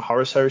might see some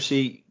Horus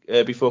Heresy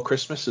before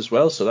Christmas as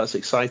well, so that's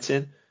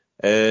exciting.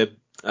 And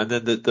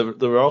then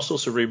there are all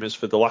sorts of rumours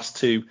for the last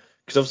two,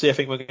 because obviously I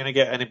think we're going to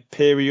get an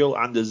Imperial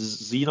and a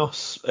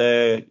Xenos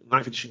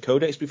 9th edition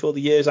Codex before the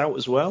year's out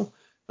as well.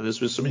 And there's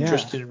been some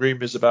interesting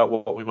rumours about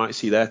what we might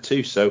see there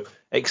too. So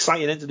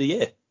exciting end of the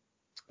year.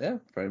 Yeah,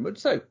 very much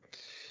so.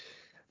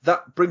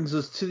 That brings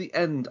us to the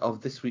end of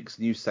this week's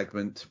news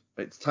segment.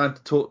 It's time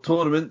to talk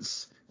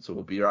tournaments, so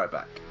we'll be right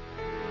back.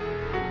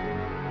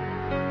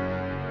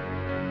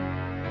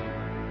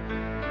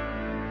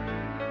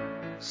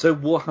 So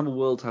Warhammer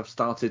World have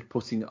started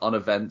putting on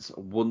events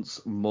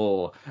once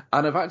more,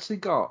 and I've actually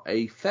got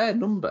a fair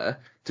number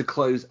to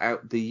close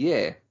out the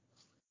year.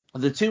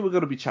 The two we're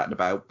going to be chatting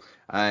about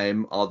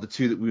are the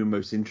two that we were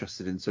most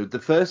interested in. So the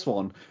first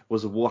one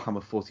was a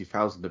Warhammer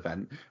 40,000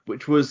 event,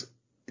 which was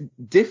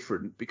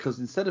different because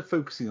instead of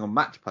focusing on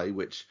match play,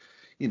 which,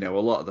 a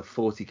lot of the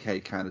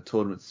 40k kind of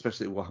tournaments,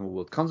 especially at Warhammer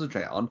World,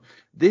 concentrate on,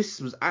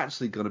 this was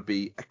actually going to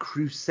be a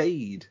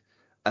Crusade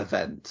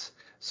event.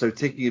 So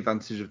taking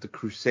advantage of the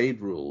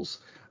Crusade rules.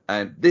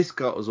 And this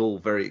got us all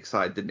very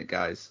excited, didn't it,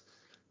 guys?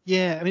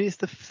 Yeah, I mean, it's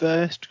the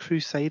first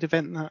Crusade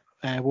event that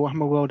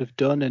Warhammer World have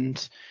done,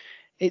 and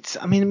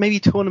maybe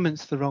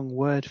tournament's the wrong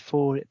word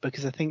for it,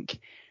 because I think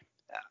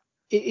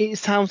it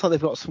sounds like they've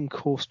got some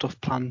cool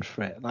stuff planned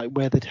for it, like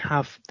where they'd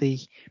have the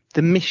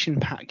mission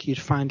pack you'd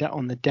find out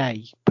on the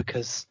day,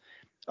 because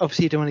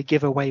obviously you don't want to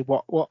give away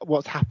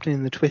what's happening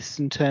in the twists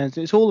and turns.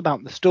 It's all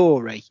about the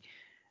story.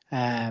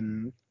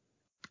 And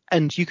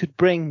you had to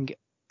bring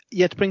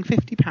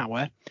 50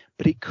 power,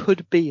 but it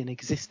could be an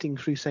existing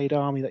Crusade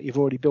army that you've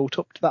already built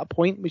up to that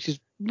point, which is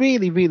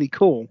really, really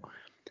cool.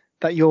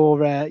 That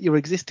your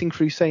existing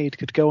Crusade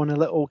could go on a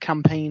little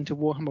campaign to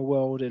Warhammer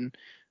World and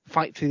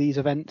fight through these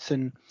events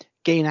and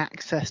gain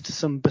access to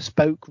some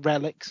bespoke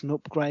relics and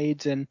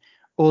upgrades and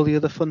all the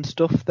other fun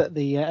stuff that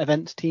the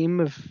events team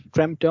have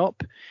dreamt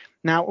up.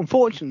 Now,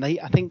 unfortunately,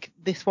 I think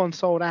this one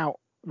sold out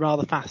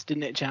rather fast,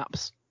 didn't it,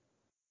 chaps?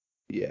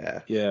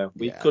 Yeah.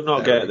 We could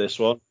not get this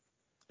one,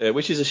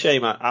 which is a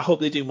shame. I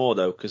hope they do more,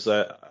 though, because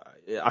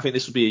I think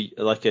this would be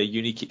like a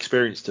unique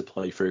experience to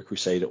play through a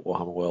Crusade at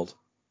Warhammer World.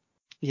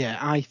 Yeah,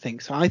 I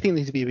think so. I think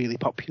these would be really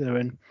popular,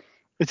 and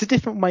it's a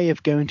different way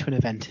of going to an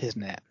event,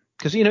 isn't it?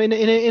 Because in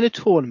a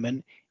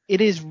tournament, it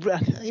is.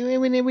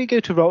 When we go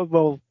to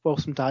roll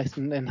some dice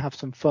and have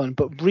some fun,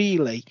 but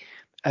really,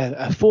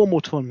 a formal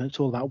tournament's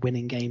all about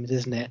winning games,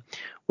 isn't it?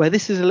 Where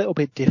this is a little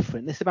bit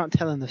different. This is about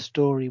telling the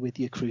story with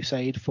your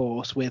Crusade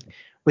force, with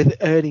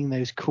earning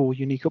those cool,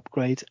 unique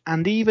upgrades,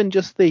 and even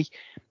just the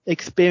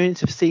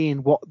experience of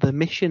seeing what the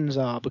missions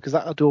are, because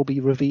that would all be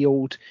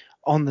revealed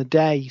on the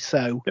day.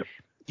 So. Yep.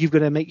 You've got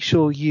to make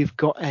sure you've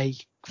got a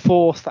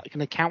force that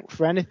can account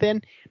for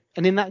anything.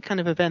 And in that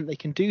kind of event, they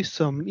can do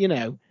some,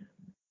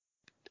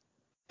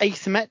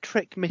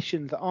 asymmetric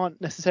missions that aren't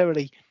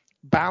necessarily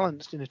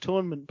balanced in a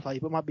tournament play,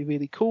 but might be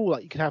really cool.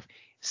 Like you could have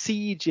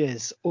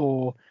sieges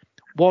or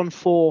one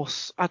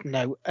force, I don't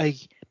know, a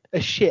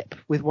ship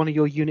with one of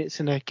your units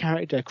and a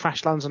character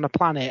crash lands on a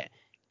planet,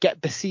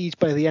 get besieged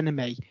by the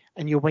enemy,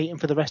 and you're waiting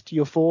for the rest of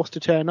your force to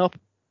turn up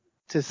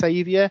to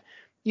save you.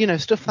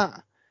 Stuff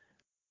that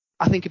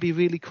I think it'd be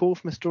really cool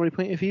from a story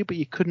point of view, but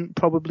you couldn't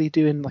probably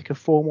do in like a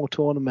formal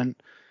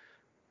tournament.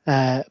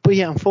 But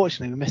yeah,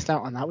 unfortunately, we missed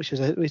out on that, which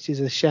is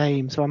a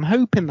shame. So I'm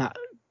hoping that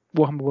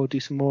Warhammer will do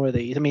some more of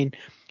these. I mean,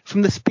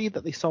 from the speed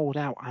that they sold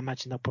out, I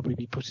imagine they'll probably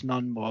be putting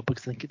on more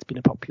because I think it's been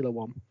a popular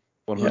one.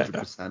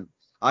 100%.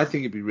 I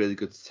think it'd be really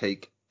good to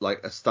take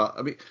like a start.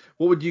 I mean,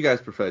 what would you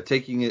guys prefer?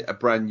 Taking a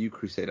brand new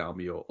Crusade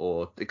army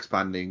or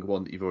expanding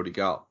one that you've already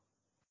got?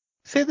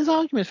 So there's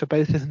arguments for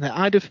both, isn't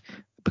there?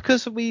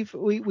 Because we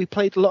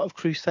played a lot of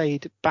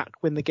Crusade back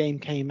when the game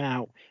came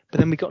out, but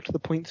then we got to the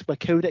points where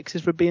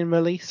codexes were being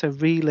released. So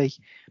really,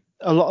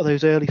 a lot of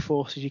those early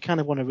forces, you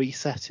kind of want to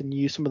reset and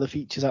use some of the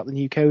features out the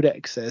new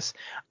codexes.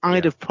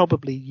 I'd have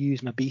probably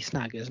used my Beast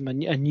Snaggers,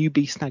 a new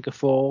Beast Snagger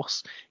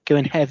force,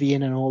 going heavy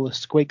in on all the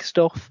squig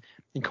stuff,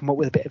 and come up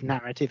with a bit of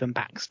narrative and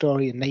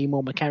backstory and name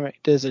all my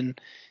characters and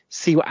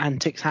see what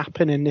antics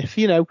happen. And if,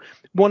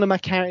 one of my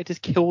characters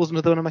kills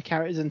another one of my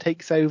characters and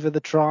takes over the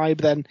tribe,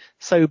 then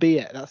so be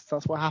it.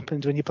 That's what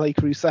happens when you play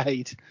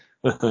Crusade.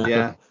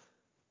 Yeah.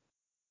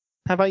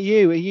 How about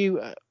you? Are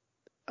you...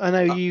 I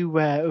know you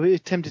were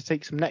attempted to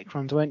take some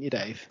Necrons, weren't you,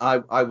 Dave?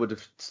 I would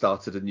have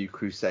started a new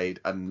Crusade,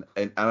 and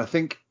I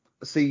think,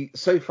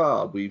 so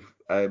far we've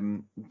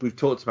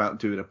talked about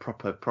doing a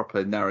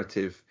proper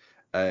narrative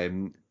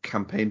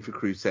campaign for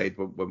Crusade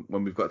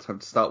when we've got time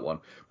to start one.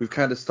 We've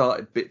kind of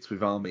started bits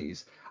with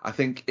armies. I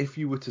think if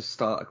you were to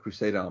start a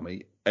Crusade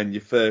army and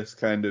your first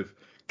kind of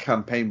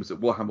campaign was at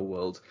Warhammer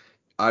World,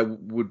 I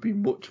would be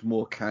much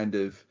more kind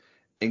of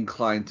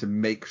inclined to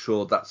make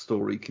sure that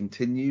story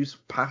continues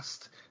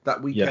past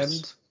that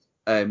weekend.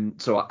 Yes.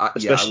 So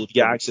especially if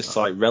you get access to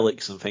like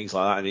relics and things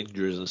like that and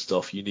injuries and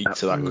stuff unique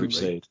Absolutely. to that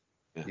Crusade.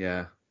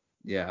 Yeah.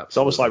 It's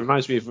almost like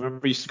reminds me of, remember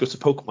we used to go to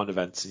Pokemon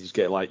events and you just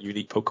get like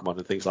unique Pokemon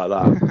and things like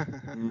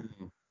that.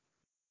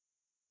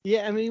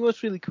 Yeah, I mean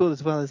what's really cool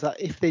as well is that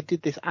if they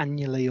did this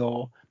annually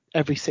or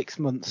every 6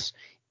 months,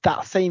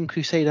 that same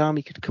Crusade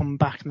army could come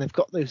back and they've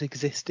got those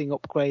existing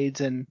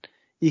upgrades and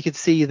you could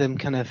see them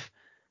kind of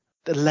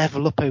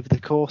level up over the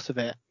course of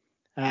it.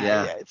 For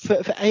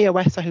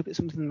AOS, I hope it's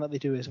something that they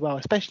do as well,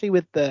 especially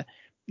with the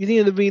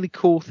really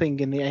cool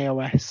thing in the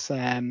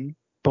AOS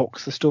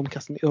books, the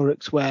Stormcast and the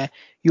Uruks, where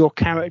your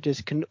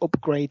characters can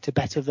upgrade to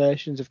better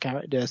versions of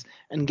characters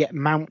and get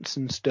mounts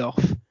and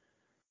stuff.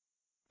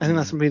 I think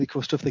that's some really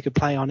cool stuff they could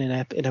play on in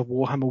a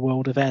Warhammer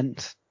World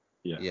event.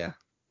 Yeah.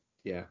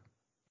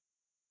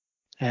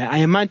 I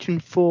imagine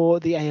for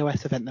the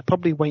AOS event, they're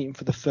probably waiting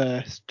for the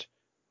first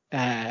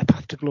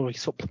Path to Glory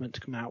supplement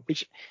to come out,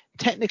 which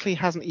technically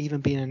hasn't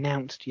even been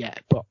announced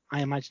yet, but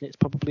I imagine it's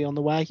probably on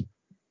the way.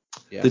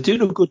 Yeah. They're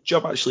doing a good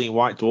job actually in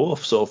White Dwarf,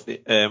 sort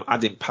of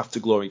adding Path to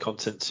Glory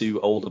content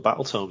to older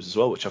battle tomes as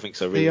well, which I think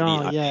is a really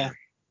neat idea. Yeah.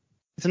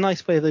 It's a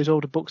nice way of those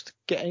older books to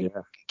getting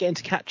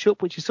to catch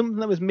up, which is something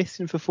that was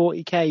missing for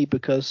 40k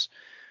because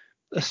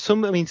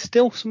some of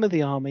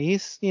the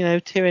armies,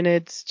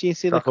 Tyranids,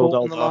 GC the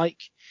Court and the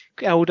like,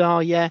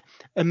 Eldar,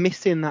 are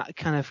missing that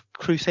kind of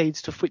Crusade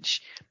stuff,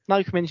 which,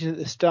 like I mentioned at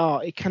the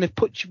start, it kind of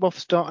puts you off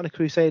starting a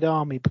Crusade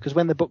army because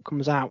when the book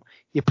comes out,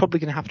 you're probably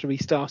going to have to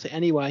restart it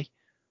anyway.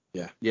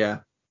 Yeah.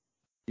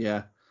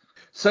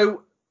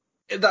 So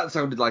that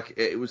sounded like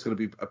it was going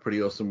to be a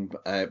pretty awesome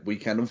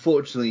weekend.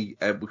 Unfortunately,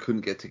 we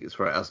couldn't get tickets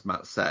for it, as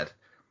Matt said.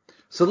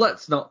 So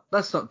let's not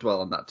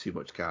dwell on that too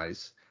much,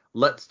 guys.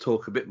 Let's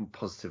talk a bit more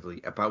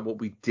positively about what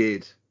we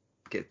did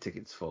get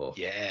tickets for.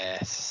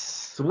 Yes.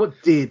 So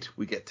what did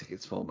we get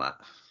tickets for, Matt?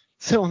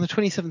 So on the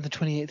 27th and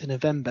 28th of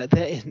November,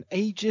 there is an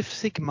Age of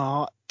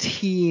Sigmar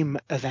team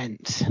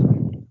event,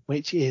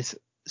 which is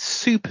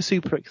super,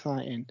 super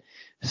exciting.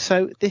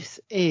 So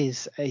this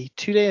is a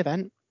 2-day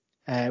event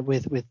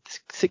with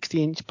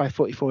 60-inch by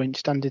 44-inch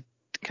standard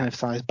kind of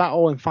size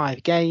battle and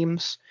 5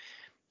 games.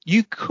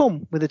 You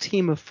come with a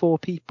team of 4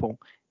 people.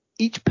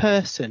 Each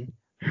person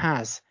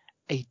has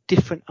a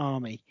different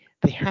army.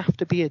 They have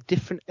to be a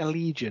different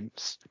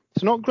allegiance.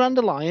 It's not Grand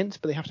Alliance,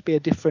 but they have to be a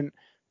different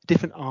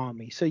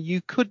army. So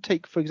you could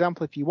take, for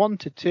example, if you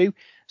wanted to,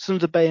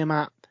 Sons of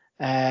Bahamut,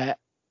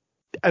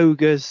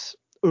 Ogres,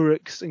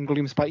 Uruks, and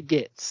Gloomspite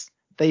Gits.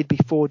 They'd be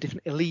 4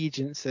 different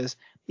allegiances,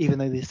 even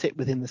though they sit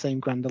within the same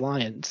Grand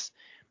Alliance.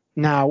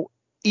 Now,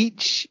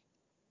 each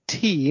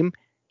team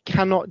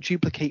cannot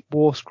duplicate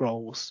War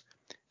Scrolls.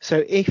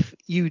 So if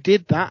you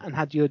did that and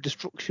had your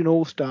Destruction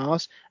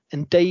All-Stars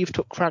and Dave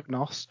took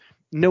Kragnos,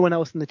 no one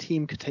else in the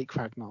team could take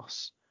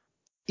Kragnos.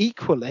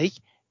 Equally,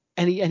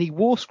 any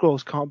War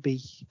Scrolls can't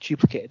be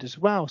duplicated as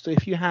well. So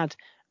if you had,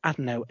 a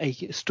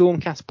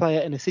Stormcast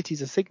player and a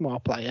Cities of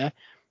Sigmar player,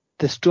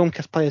 the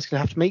Stormcast player is going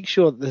to have to make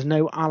sure that there's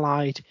no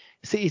allied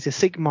Cities of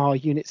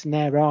Sigmar units in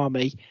their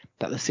army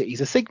that the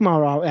Cities of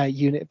Sigmar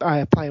unit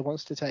player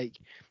wants to take,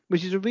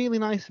 which is a really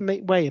nice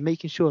way of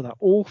making sure that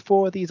all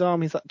 4 of these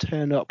armies that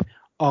turn up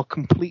are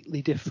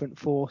completely different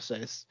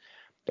forces.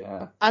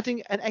 Yeah.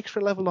 Adding an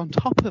extra level on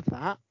top of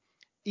that,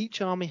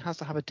 each army has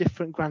to have a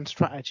different grand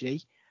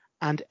strategy,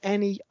 and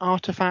any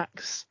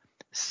artifacts,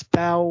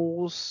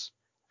 spells,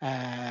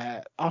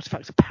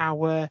 artifacts of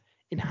power,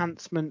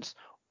 enhancements,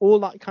 all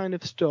that kind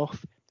of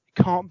stuff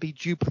can't be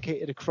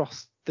duplicated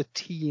across the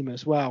team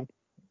as well.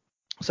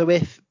 So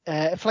if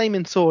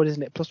Flaming Sword,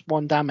 isn't it,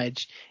 +1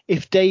 damage,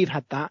 if Dave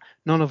had that,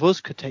 none of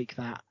us could take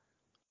that.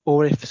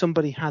 Or if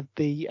somebody had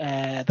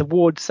the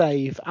ward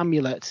save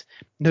amulet,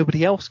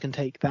 nobody else can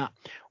take that.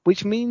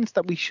 Which means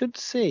that we should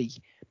see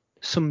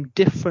some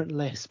different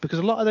lists, because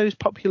a lot of those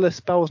popular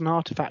spells and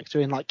artifacts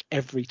are in like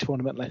every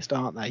tournament list,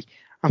 aren't they?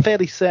 I'm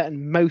fairly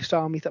certain most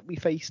armies that we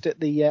faced at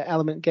the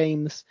Element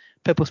Games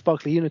Purple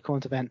Sparkly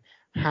Unicorns event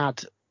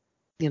had,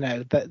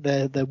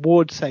 the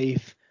ward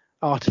save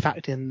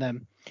artifact in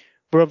them.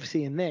 But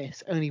obviously in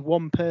this, only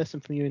one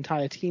person from your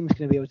entire team is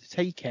going to be able to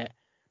take it,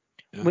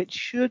 which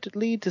should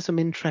lead to some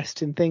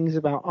interesting things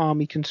about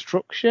army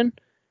construction.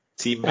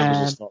 Team members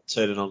will start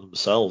turning on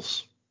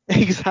themselves.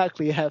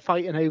 Exactly, yeah,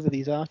 fighting over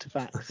these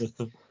artifacts.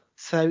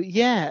 So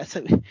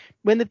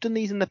when they've done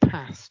these in the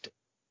past,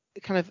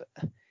 kind of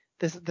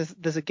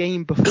there's a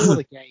game before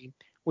the game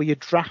where you're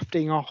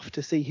drafting off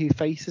to see who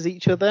faces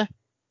each other,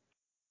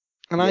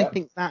 and I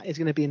think that is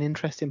going to be an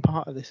interesting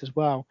part of this as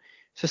well.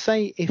 So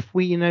say if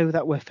we know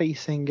that we're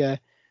facing a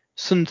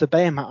Sons of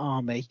Behemoth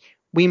army,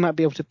 we might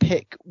be able to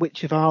pick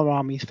which of our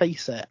armies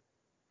face it.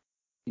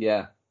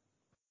 Yeah.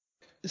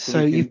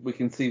 So we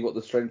can see what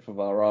the strength of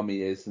our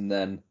army is, and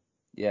then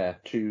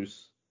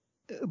choose.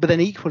 But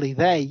then equally,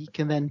 they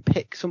can then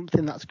pick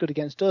something that's good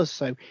against us.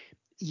 So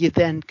you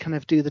then kind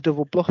of do the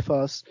double bluff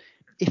us.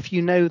 If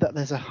you know that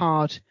there's a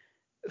hard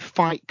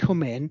fight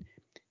coming,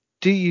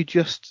 do you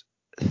just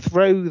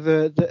throw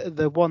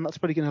the one that's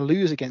probably going to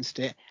lose against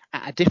it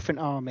at a different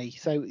army?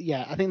 So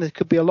I think there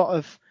could be a lot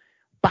of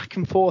back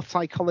and forth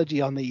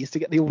psychology on these to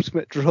get the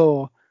ultimate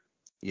draw.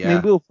 Yeah. I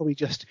mean, we'll probably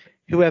just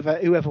whoever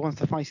wants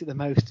to fight it the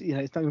most.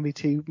 It's not going to be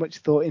too much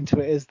thought into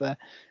it, is there?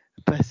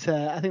 But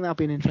I think that'll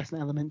be an interesting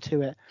element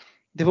to it.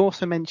 They've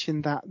also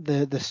mentioned that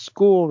the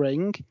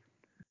scoring,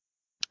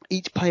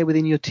 each player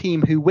within your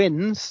team who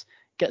wins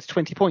gets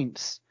 20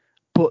 points,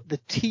 but the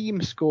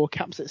team score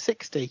caps at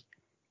 60.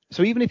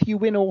 So even if you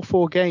win all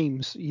 4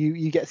 games,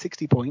 you get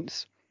 60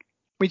 points,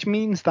 which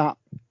means that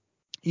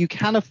you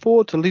can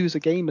afford to lose a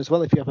game as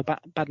well if you have a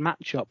bad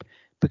matchup,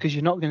 because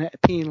you're not going to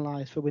get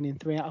penalised for winning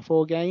 3 out of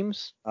 4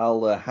 games.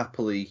 I'll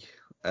happily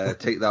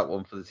take that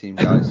one for the team,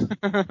 guys.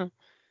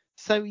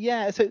 So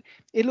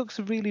it looks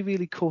a really,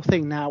 really cool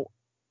thing. Now,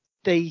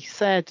 they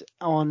said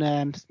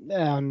on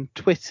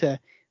Twitter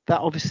that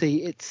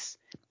obviously it's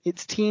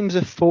teams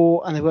of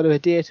 4 and they've got to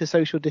adhere to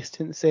social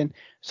distancing.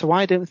 So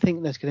I don't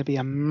think there's going to be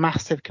a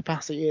massive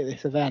capacity at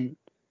this event.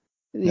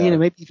 No.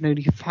 Maybe even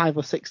only 5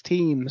 or 6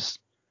 teams,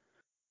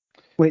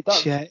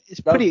 which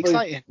is pretty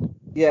exciting.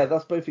 Yeah,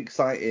 that's both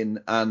exciting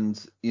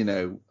and,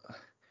 a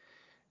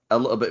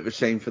little bit of a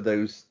shame for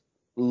those,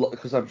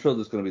 because I'm sure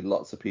there's going to be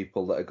lots of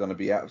people that are going to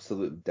be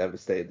absolutely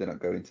devastated they're not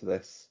going to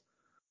this.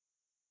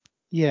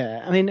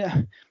 Yeah, I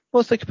mean,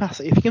 what's the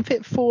capacity? If you can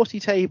fit 40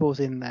 tables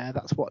in there,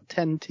 that's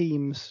 10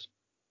 teams.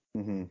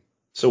 Mm-hmm.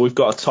 So we've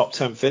got a top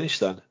 10 finish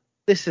then.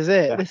 This is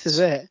it. Yes. This is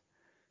it.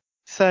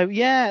 So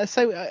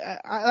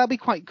that'd be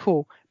quite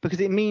cool, because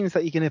it means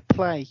that you're going to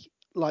play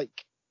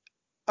like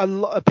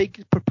a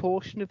big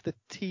proportion of the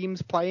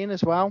teams playing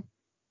as well.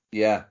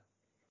 Yeah,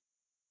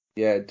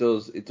 it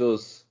does. It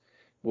does.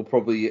 We'll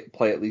probably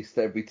play at least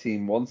every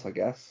team once, I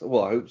guess.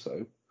 Well, I hope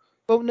so.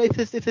 Well, no, if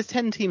there's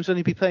 10 teams, we'll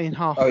only be playing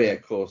half. Oh yeah,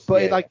 of course.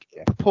 But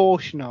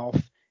proportion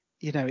of,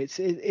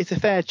 it's a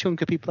fair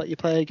chunk of people that you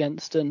play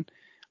against, and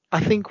I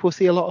think we'll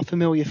see a lot of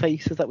familiar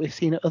faces that we've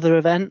seen at other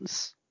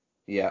events.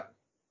 Yeah.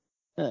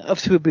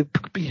 Obviously, we'll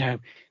be,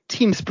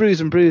 Team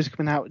Sprues and Brews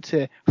coming out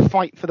to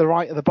fight for the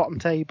right of the bottom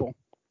table.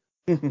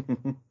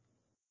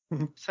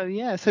 So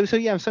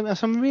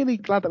I'm really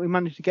glad that we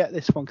managed to get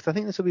this one, because I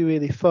think this will be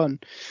really fun.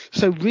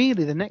 So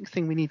really, the next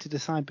thing we need to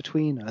decide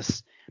between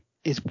us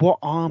is what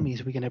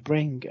armies we're going to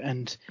bring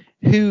and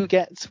who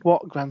gets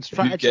what grand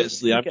strategy. Who gets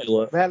the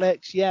amulet?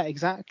 Relics, yeah,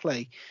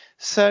 exactly.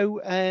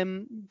 So,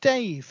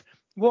 Dave,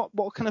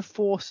 what kind of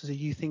forces are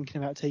you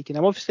thinking about taking?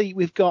 Now, obviously,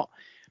 we've got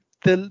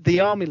the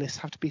army lists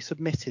have to be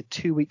submitted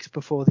 2 weeks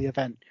before the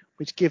event,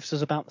 which gives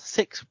us about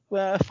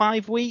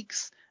 5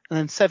 weeks, and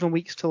then 7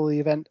 weeks till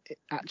the event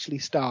actually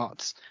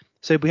starts.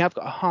 So we have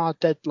got a hard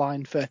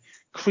deadline for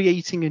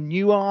creating a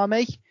new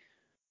army.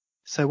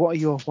 So what are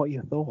your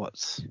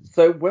thoughts?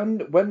 So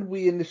when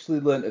we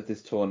initially learnt of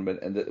this tournament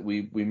and that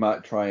we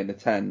might try and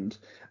attend,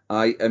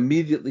 I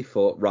immediately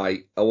thought,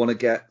 right, I want to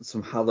get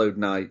some Hallowed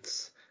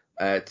Knights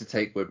to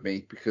take with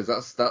me, because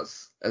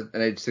that's an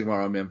Age of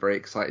Sigmar army I'm very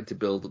excited to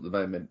build at the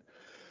moment.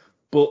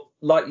 But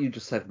like you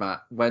just said,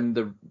 Matt, when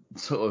the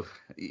sort of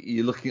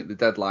you're looking at the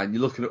deadline,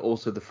 you're looking at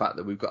also the fact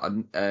that we've got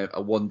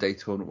a 1-day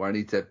tournament where I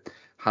need to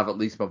have at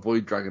least my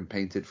Void Dragon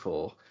painted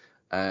for.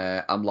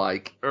 I'm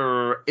like,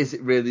 is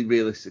it really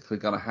realistically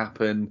going to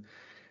happen?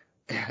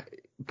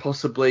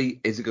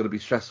 Possibly. Is it going to be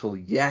stressful?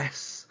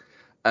 Yes.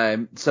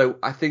 So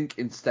I think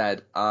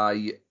instead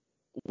I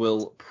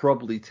will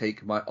probably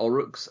take my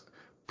Oryx,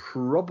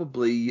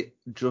 probably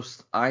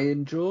just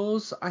Iron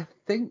Jaws, I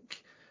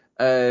think.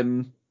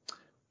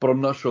 But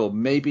I'm not sure.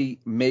 Maybe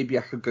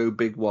I could go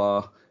Big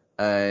War.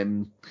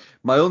 My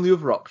only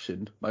other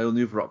option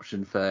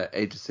for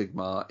Age of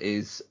Sigmar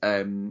is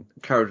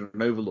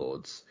Caradhran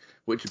Overlords,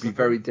 which would be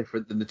very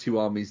different than the 2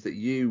 armies that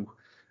you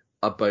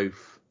are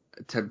both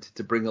tempted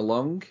to bring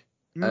along.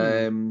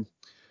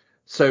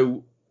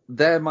 So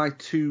they're my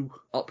 2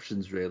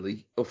 options,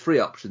 really, or 3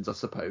 options, I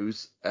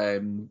suppose.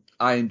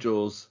 Iron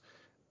Jaws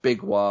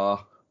Big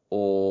War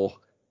or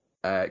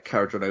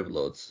Caradron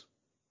Overlords.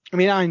 I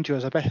mean,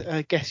 Angels,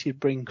 I guess you'd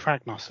bring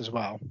Kragnos as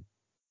well.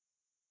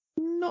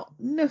 Not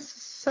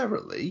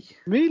necessarily.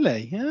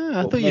 Really? Yeah,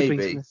 I But thought you'd bring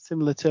maybe. something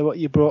similar to what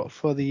you brought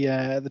for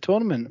the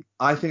tournament.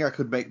 I think I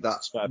could make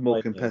that Spare more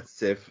play,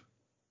 competitive.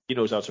 He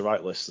knows how to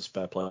write lists, the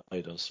spare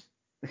play does.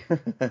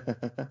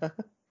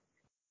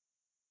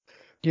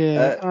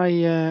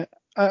 Yeah,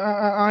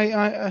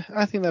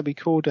 I think that'd be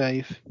cool,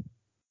 Dave.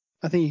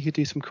 I think you could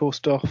do some cool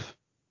stuff.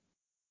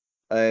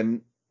 I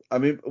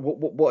mean,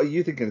 what are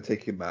you thinking of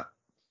taking, Matt?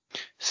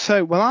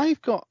 So, well,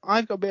 I've got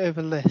a bit of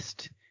a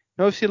list.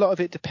 Now, obviously, a lot of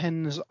it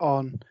depends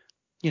on,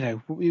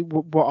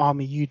 what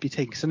army you'd be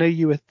taking. So I know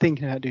you were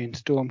thinking about doing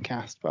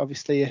Stormcast, but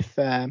obviously,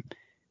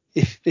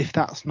 if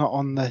that's not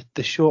on the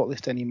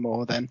shortlist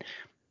anymore, then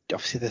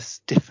obviously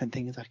there's different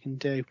things I can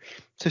do.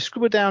 So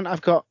scribble down.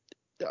 I've got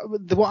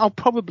what I'll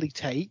probably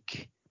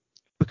take,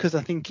 because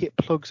I think it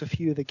plugs a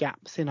few of the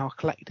gaps in our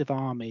collective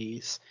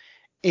armies,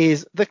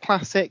 is the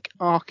classic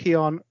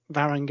Archeon,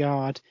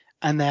 Varangard,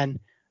 and then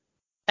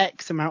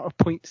X amount of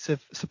points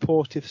of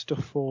supportive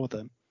stuff for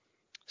them.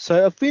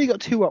 So I've really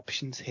got two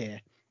options here.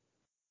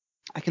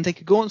 I can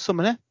take a Gaunt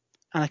Summoner,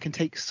 and I can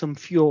take some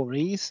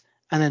Furies,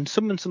 and then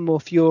summon some more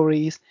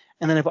Furies,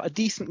 and then I've got a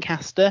decent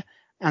caster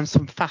and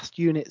some fast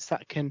units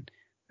that can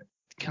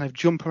kind of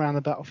jump around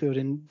the battlefield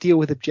and deal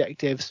with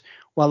objectives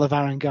while the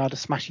Varangard are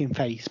smashing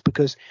face,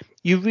 because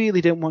you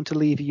really don't want to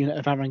leave a unit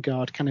of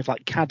Varangard kind of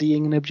like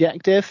caddying an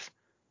objective.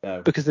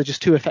 No. Because they're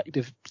just too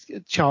effective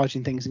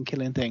charging things and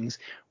killing things.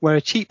 Where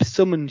a cheap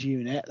summoned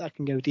unit that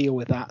can go deal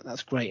with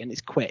that's great, and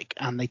it's quick,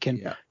 and they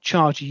can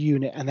charge a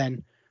unit and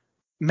then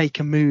make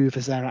a move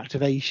as their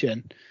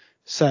activation.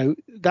 So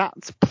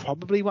that's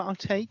probably what I'll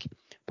take.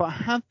 But I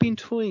have been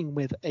toying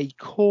with a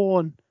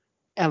Khorne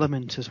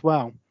element as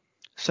well.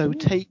 So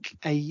take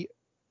a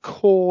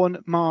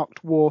Khorne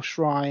marked War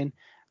Shrine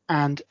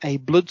and a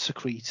Blood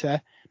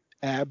Secretor.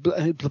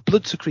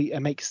 Blood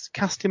Secretor makes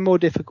casting more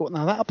difficult.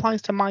 Now that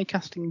applies to my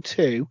casting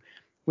too,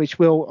 which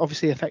will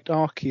obviously affect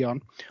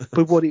Archeon.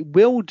 But what it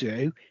will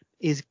do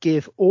is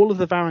give all of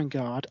the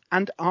Varangard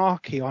and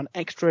Archeon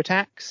extra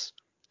attacks,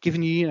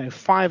 giving you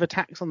 5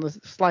 attacks on the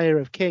Slayer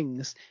of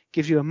Kings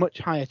gives you a much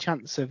higher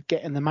chance of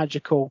getting the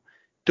magical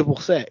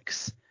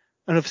 6/6.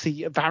 And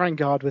obviously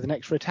Varangard with an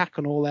extra attack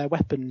on all their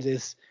weapons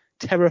is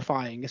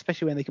terrifying,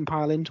 especially when they can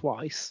pile in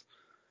twice.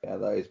 Yeah,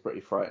 that is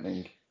pretty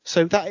frightening.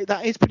 So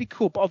that is pretty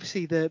cool, but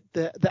obviously the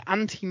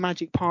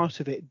anti-magic part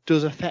of it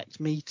does affect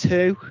me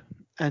too,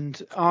 and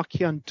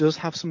Archeon does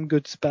have some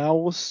good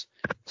spells,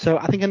 so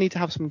I think I need to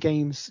have some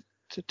games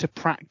to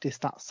practice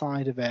that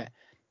side of it.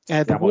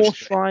 The War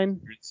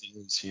Shrine...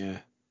 Yeah.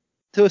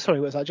 So, sorry,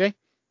 what was that, Jay?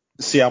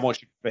 See how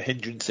much of a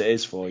hindrance it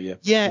is for you.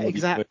 Yeah,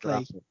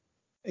 exactly.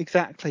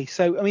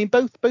 So, I mean,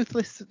 both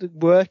lists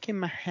work in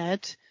my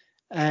head.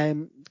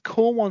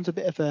 Core one's a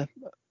bit of a...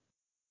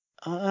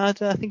 I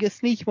think a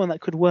sneaky one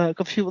that could work.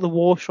 Obviously, with the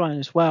War Shrine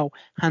as well,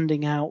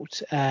 handing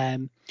out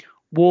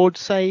ward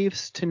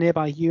saves to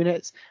nearby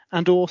units,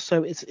 and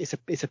also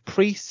it's a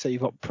priest, so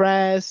you've got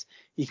prayers.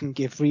 You can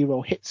give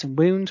reroll hits and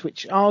wounds,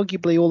 which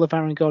arguably all the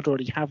Varangard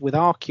already have with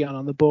Archeon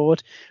on the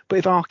board. But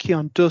if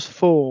Archeon does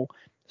fall,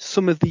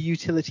 some of the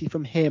utility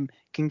from him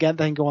can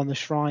then go on the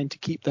shrine to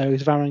keep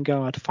those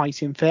Varangard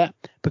fighting fit,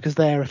 because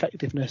their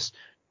effectiveness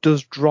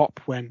does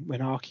drop when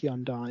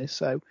Archeon dies.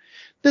 So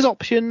there's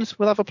options.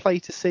 We'll have a play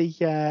to see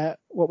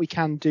what we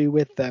can do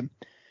with them.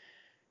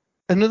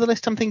 Another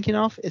list I'm thinking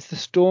of is the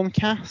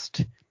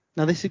Stormcast.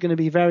 Now this is going to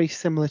be very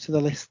similar to the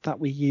list that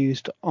we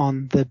used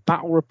on the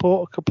battle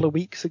report a couple of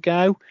weeks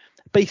ago.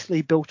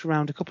 Basically built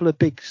around a couple of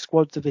big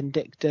squads of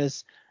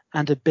Indictors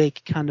and a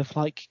big kind of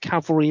like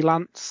cavalry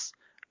lance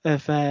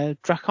of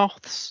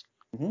Dracoths.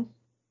 Mm-hmm.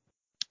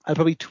 I'd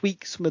probably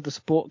tweak some of the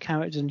support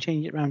characters and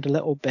change it around a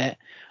little bit.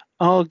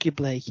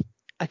 Arguably,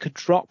 I could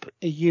drop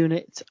a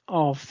unit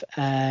of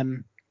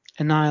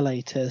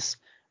Annihilators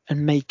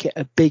and make it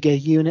a bigger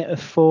unit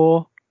of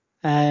 4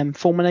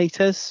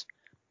 Fulminators,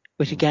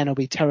 which again will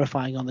be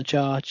terrifying on the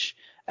charge,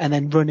 and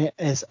then run it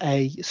as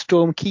a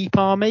Stormkeep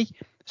army.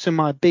 So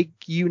my big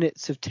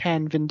units of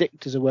 10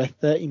 Vindictors are worth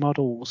 30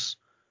 models.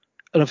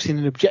 And obviously in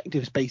an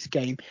objectives-based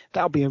game,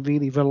 that'll be a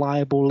really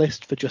reliable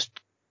list for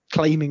just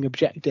claiming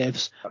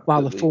objectives. Absolutely.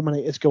 While the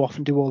Fulminators go off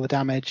and do all the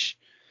damage.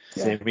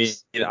 Yeah.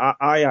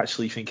 I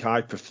actually think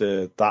I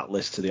prefer that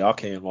list to the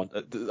Archeon one.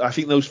 I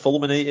think those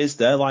Fulminators,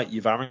 they're like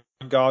your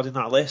Varangard in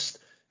that list.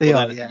 They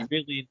are, yeah.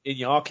 Really, in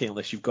your Archeon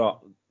list, you've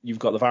got the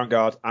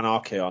Varangard and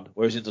Archeon,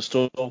 whereas in the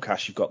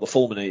Stormcast, you've got the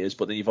Fulminators,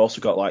 but then you've also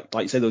got, like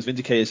you say, those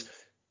Vindicators,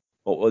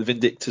 or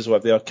Vindictors, or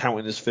whatever they are,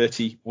 counting as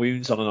 30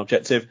 wounds on an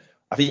objective.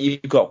 I think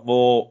you've got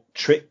more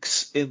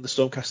tricks in the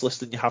Stormcast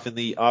list than you have in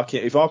the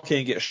Archeon. If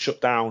Archeon gets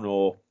shut down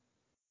or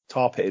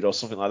tar pitted or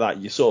something like that,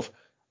 you're sort of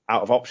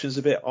out of options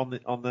a bit on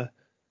the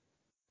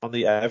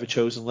ever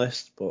chosen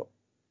list. But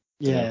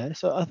yeah,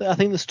 so I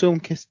think the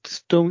Stormcast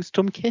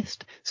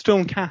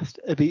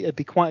would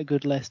be quite a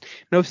good list.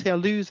 And obviously, I'll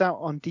lose out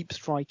on deep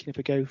striking if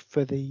I go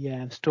for the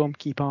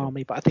Stormkeep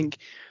army. But I think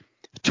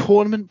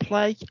tournament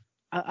play,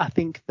 I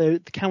think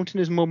the counting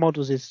as more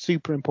models is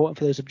super important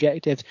for those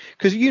objectives,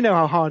 because you know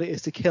how hard it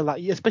is to kill that,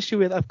 especially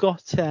with I've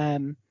got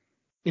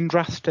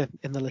Indrasta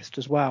in the list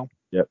as well.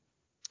 Yep.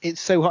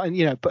 It's so hard,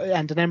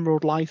 and an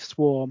Emerald Life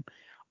Swarm.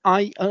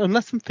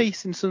 Unless I'm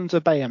facing Sons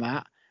of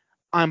Bahamut,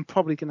 I'm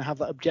probably going to have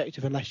that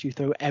objective unless you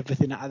throw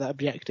everything at that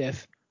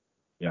objective.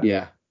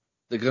 Yeah.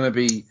 They're going to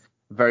be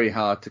very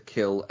hard to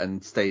kill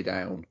and stay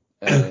down.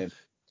 I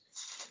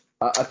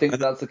think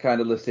that's the kind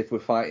of list, if we're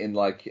fighting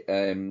like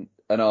an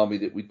army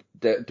that we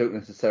don't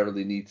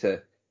necessarily need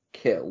to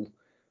kill,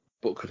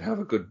 but could have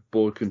a good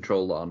board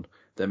control on,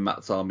 then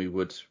Matt's army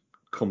would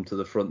come to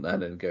the front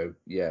then and go,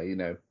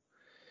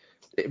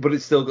 but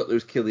it's still got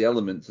those killy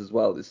elements as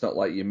well. It's not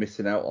like you're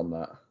missing out on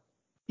that.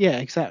 Yeah,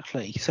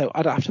 exactly. So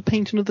I'd have to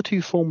paint another 2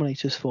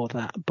 Fulminators for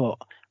that, but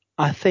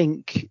I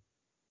think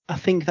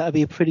that'd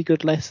be a pretty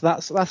good list.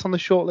 That's on the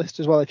short list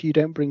as well if you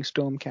don't bring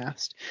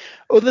Stormcast.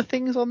 Other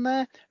things on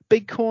there,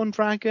 Big Corn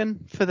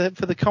Dragon for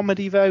the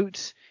comedy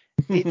vote.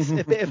 It's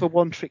a bit of a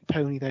one-trick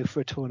pony though for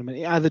a tournament.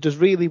 It either does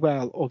really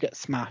well or gets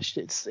smashed.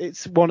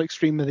 It's one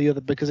extreme or the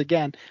other, because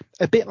again,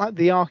 a bit like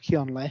the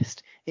Archeon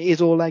list, it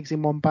is all eggs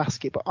in one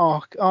basket, but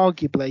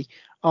arguably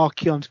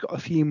Archeon's got a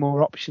few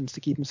more options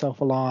to keep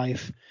himself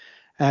alive,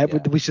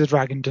 which the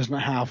dragon does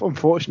not have,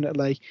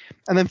 unfortunately.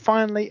 And then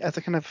finally, as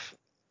a kind of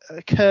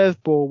a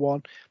curveball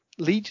one,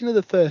 Legion of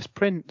the First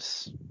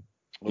Prince.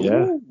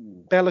 Yeah.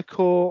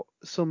 Be'lakor,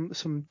 some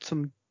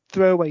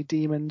throwaway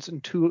demons,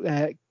 and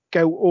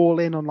go all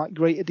in on like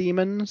greater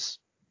demons.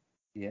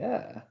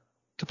 Yeah.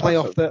 To play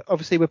off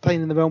obviously we're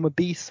playing in the realm of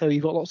beasts, so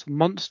you've got lots of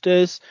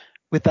monsters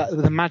with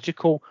a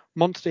magical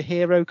monster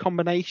hero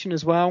combination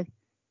as well.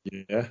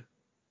 Yeah.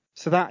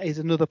 So that is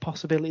another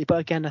possibility. But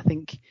again, I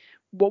think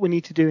what we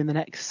need to do in the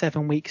next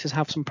 7 weeks is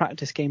have some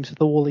practice games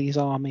with all these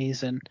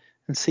armies and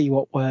see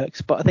what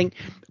works. But I think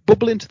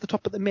bubbling to the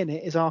top at the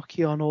minute is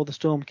Archeon or the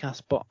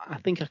Stormcast, but I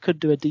think I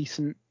could do a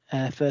decent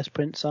First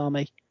Prince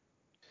army.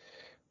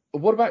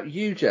 What about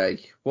you, Jay?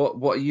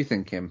 What are you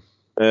thinking?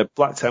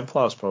 Black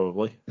Templars,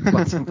 probably.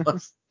 Black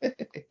Templars?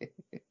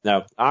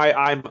 No,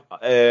 I'm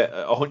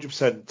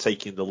 100%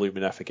 taking the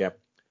Lumineth again.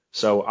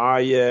 So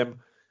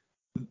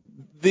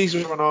these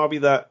are an army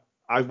that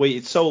I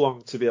waited so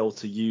long to be able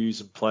to use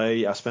and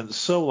play. I spent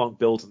so long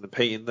building and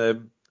painting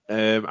them.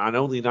 And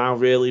only now,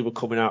 really, we're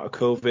coming out of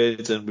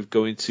COVID and we're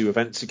going to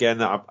events again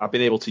that I've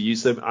been able to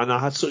use them. And I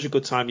had such a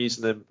good time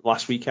using them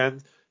last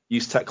weekend.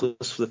 Used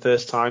Techless for the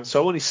first time.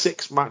 So only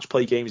 6 match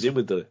play games in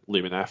with the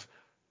Lumineth.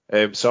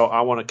 So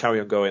I want to carry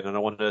on going, and I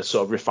want to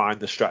sort of refine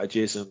the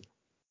strategies and,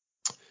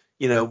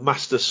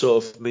 master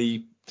sort of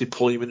the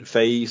deployment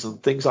phase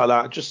and things like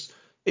that. Just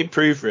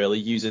improve, really,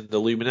 using the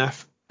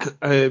Lumineth.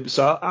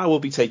 So I will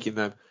be taking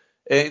them.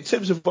 In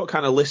terms of what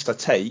kind of list I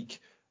take,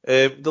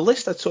 the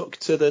list I took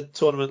to the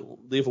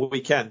tournament the other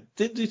weekend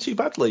didn't do too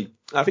badly.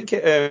 I think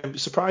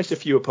it surprised a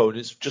few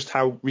opponents just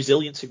how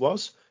resilient it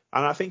was.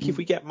 And I think if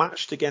we get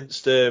matched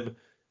against,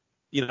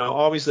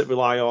 armies that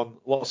rely on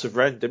lots of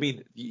rend, I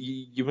mean,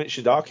 you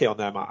mentioned Archeon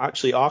there, Matt.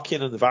 Actually,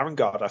 Archeon and the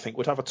Varangard, I think,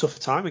 would have a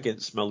tougher time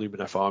against my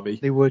Lumineth army.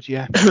 They would,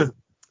 yeah.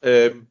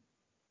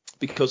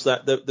 Because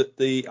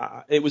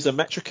it was a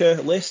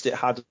Metrica list. It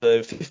had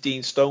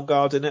 15 Stone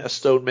Guard in it, a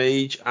Stone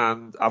Mage,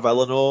 and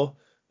Avelenor,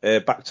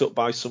 backed up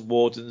by some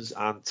Wardens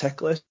and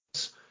Techless.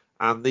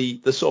 And the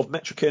sort of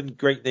Metrican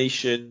Great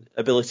Nation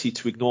ability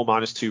to ignore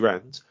 -2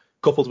 rend,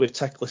 coupled with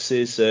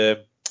Techless's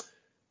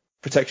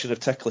Protection of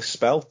Techless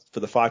spell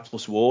for the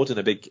 5+ ward and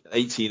a big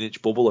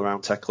 18-inch bubble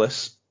around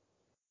Techless.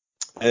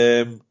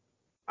 And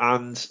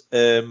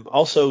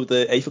also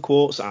the Aether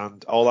Quartz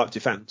and All Out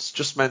Defense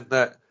just meant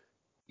that,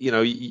 you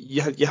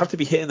have to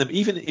be hitting them,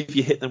 even if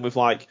you hit them with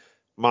like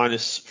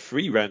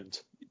 -3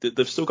 rend,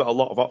 they've still got a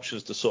lot of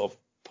options to sort of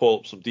pull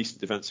up some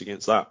decent defense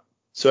against that.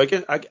 So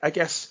again, I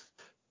guess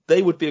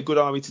they would be a good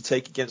army to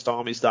take against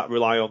armies that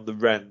rely on the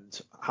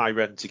high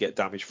rend to get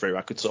damage through.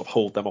 I could sort of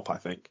hold them up, I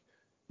think.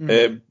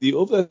 The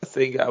other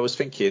thing I was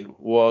thinking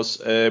was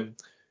to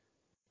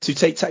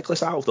take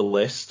Techless out of the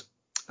list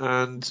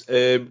and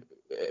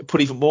put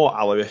even more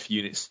Alarith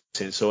units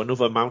in. So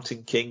another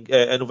Mountain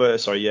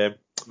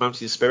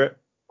Spirit.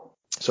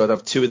 So I'd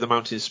have 2 of the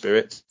Mountain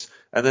Spirits.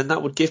 And then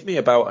that would give me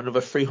about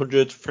another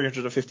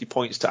 350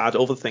 points to add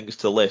other things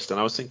to the list. And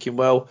I was thinking,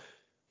 well,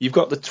 you've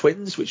got the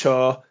Twins,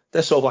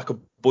 they're sort of like a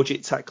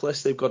budget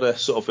Techless. They've got a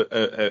sort of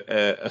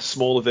a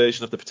smaller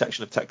version of the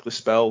Protection of Techless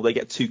spell. They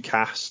get 2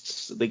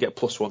 casts. They get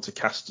 +1 to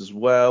cast as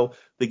well.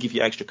 They give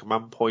you extra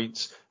command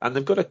points. And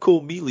they've got a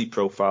cool melee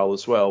profile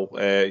as well,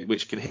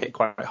 which can hit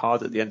quite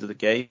hard at the end of the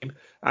game.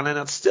 And then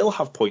I'd still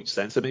have points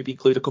then, so maybe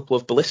include a couple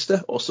of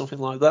Ballista or something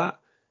like that.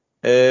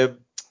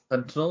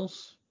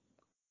 Sentinels?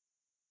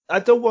 I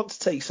don't want to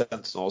take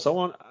Sentinels.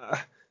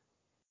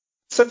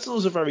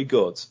 Sentinels are very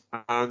good.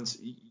 And,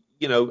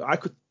 I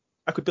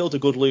could build a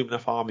good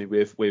Lumineth army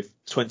with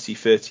 20,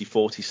 30,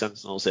 40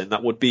 Sentinels in.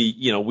 That would be,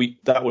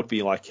 that would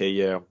be like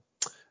a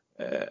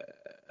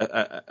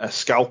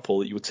scalpel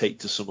that you would take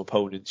to some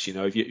opponents.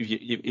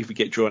 If we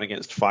get drawn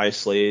against Fire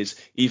Slayers,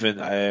 even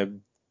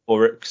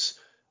Uruks,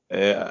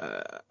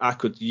 I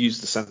could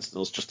use the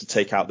Sentinels just to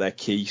take out their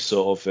key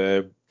sort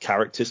of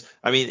characters.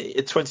 I mean,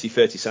 at 20,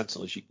 30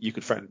 Sentinels, you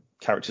could threaten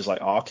characters like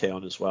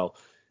Archaon as well.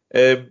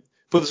 But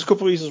there's a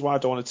couple of reasons why I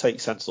don't want to take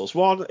Sentinels.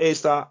 One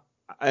is that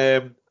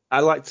I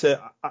like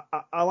the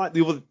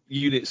other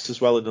units as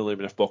well in the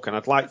Lumineth book, and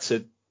I'd like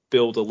to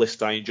build a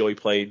list I enjoy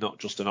playing, not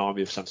just an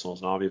army of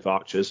Sentinels, an army of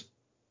Archers.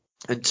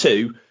 And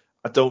two,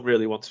 I don't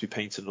really want to be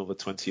painting another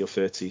 20 or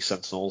 30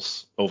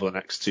 Sentinels over the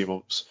next 2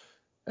 months.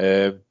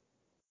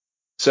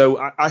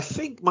 So I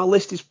think my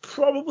list is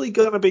probably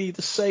going to be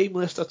the same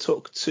list I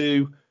took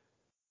to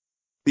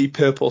the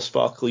Purple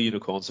Sparkle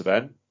Unicorns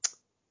event.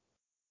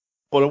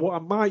 But what I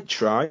might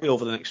try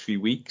over the next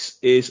few weeks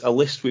is a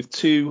list with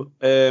 2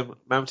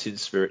 Mountain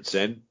Spirits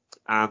in,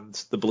 and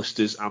the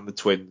Blisters and the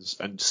Twins,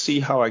 and see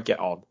how I get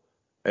on.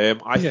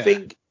 I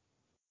think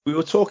we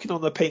were talking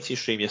on the painting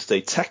stream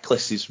yesterday.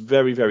 Teclis is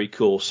very, very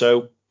cool.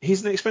 So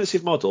he's an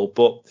expensive model,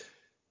 but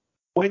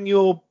when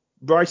you're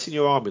writing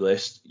your army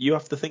list, you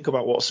have to think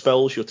about what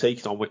spells you're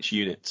taking on which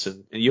units,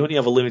 and you only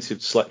have a limited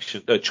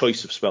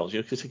choice of spells. You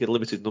have to take a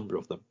limited number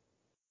of them.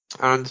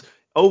 And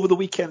over the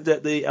weekend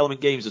at the Element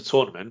Games, a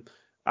tournament,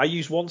 I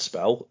used one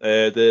spell,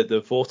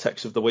 the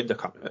Vortex of the Wind.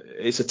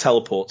 It's a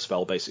teleport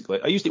spell, basically.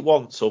 I used it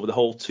once over the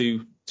whole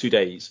two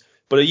days,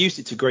 but I used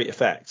it to great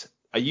effect.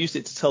 I used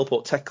it to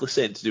teleport Teclis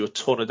in to do a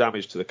ton of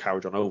damage to the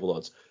Caradron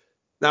Overlords.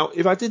 Now,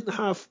 if I didn't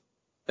have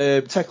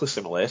Teclis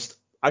in my list,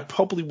 I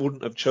probably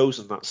wouldn't have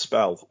chosen that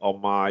spell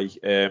on my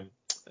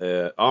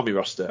army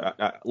roster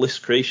at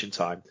list creation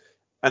time.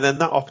 And then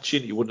that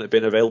opportunity wouldn't have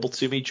been available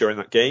to me during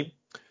that game.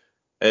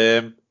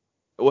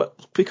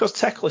 Because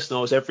Teclis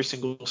knows every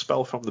single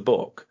spell from the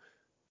book,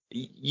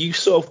 you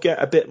sort of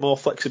get a bit more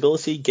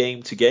flexibility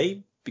game to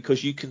game,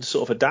 because you can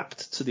sort of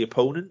adapt to the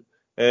opponent.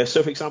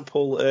 So, for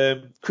example,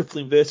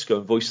 Crippling Vertigo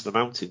and Voice of the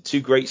Mountain,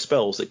 2 great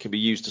spells that can be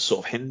used to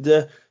sort of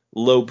hinder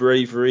low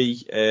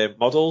bravery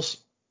models.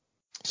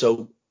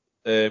 So,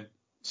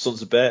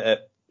 Sons of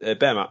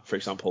Behemat, for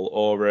example,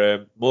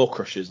 or Maw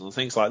Crushers and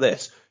things like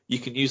this, you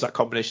can use that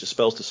combination of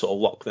spells to sort of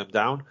lock them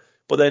down.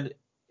 But then,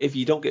 if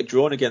you don't get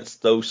drawn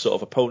against those sort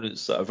of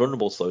opponents that are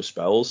vulnerable to those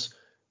spells,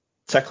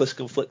 Teclis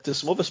can flick to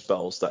some other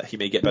spells that he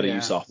may get better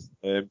use of.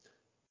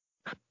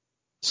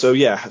 So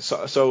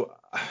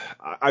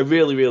I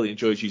really, really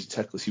enjoyed using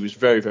Teclis. He was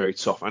very, very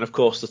tough. And of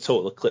course, the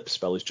Total Eclipse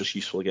spell is just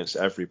useful against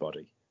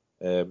everybody.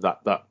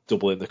 That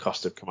doubling the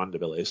cost of command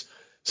abilities.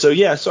 So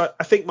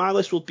I think my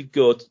list will be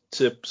good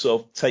to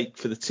sort of take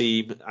for the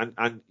team.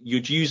 And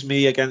you'd use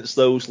me against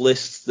those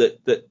lists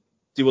that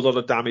do a lot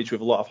of damage with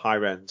a lot of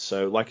high end.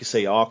 So like I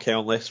say,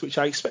 Archaon lists, which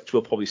I expect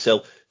we'll probably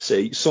still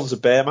see. Sons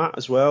of Behemat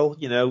as well.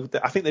 You know,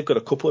 I think they've got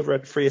a couple of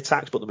red 3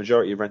 attacks, but the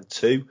majority are red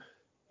 2.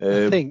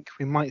 I think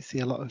we might see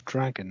a lot of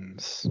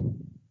dragons.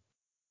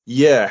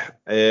 Yeah,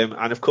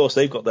 and of course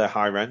they've got their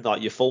high rend,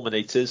 like your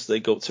Fulminators. They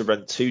go up to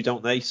rend 2,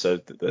 don't they? So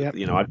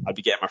you know, I'd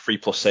be getting my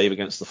 3+ save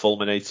against the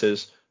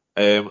Fulminators.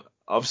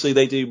 Obviously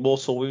they do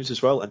mortal wounds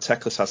as well, and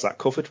Teclis has that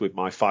covered with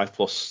my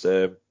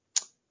 5+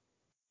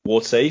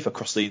 ward save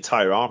across the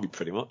entire army,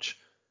 pretty much.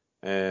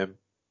 One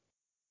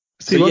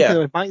thing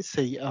I might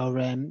see are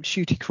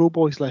shooty cruel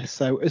boys lists.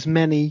 So as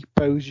many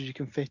bows as you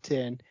can fit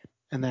in,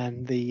 and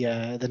then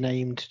the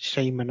named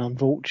Shaman on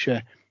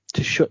Vulture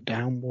to shut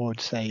down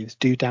ward saves,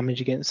 do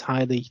damage against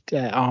highly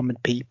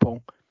armoured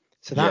people.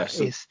 So that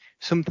is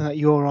something that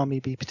your army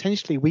be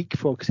potentially weak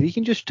for, because if you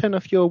can just turn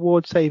off your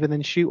ward save and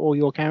then shoot all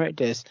your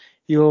characters,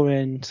 you're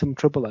in some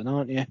trouble then,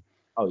 aren't you?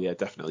 Oh yeah,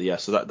 definitely, yeah.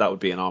 So that would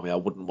be an army I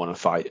wouldn't want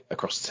to fight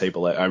across the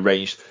table.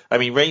 Ranged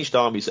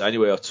armies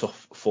anyway are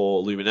tough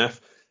for Lumineth.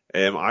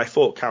 I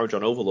fought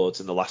Caradron Overlords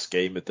in the last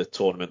game of the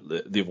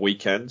tournament the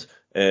weekend,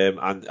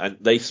 and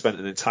they spent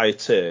an entire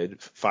turn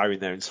firing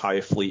their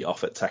entire fleet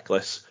off at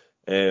Teclis.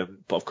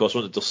 But of course,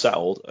 when the dust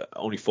settled,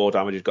 only 4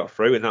 damage had got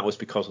through, and that was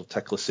because of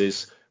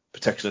Teclis's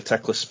Protection of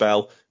Teclis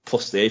spell,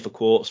 plus the Aether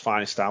Quartz,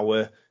 Finest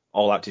Hour,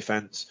 all-out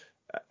defense.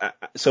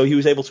 So he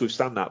was able to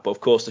withstand that. But of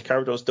course, the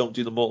Caradons don't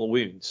do the mortal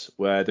wounds,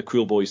 where the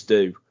Cruel Boys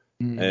do.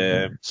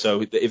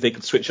 So if they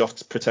could switch off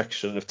to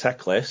Protection of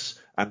Teclis,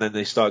 and then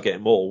they start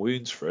getting mortal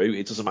wounds through,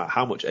 it doesn't matter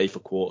how much Aether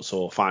Quartz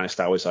or Finest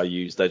Hours I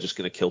use, they're just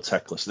going to kill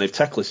Teclis. And if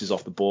Teclis is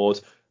off the board,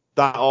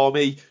 that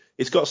army,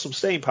 it's got some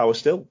staying power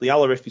still. The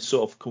Alarith is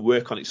sort of can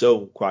work on its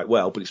own quite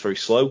well, but it's very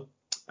slow.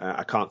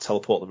 I can't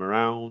teleport them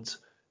around.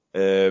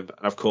 And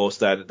of course,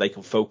 then they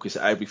can focus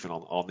everything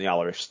on the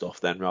Alarith stuff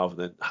then, rather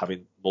than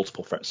having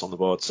multiple threats on the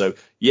board. So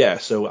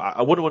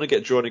I wouldn't want to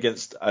get drawn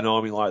against an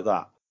army like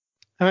that.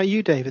 How about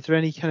you, Dave? Are there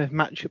any kind of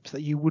matchups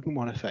that you wouldn't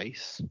want to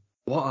face?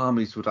 What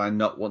armies would I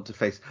not want to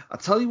face? I'll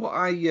tell you what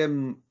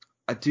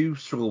I do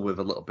struggle with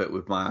a little bit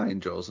with my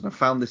Iron Jaws, and I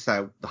found this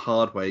out the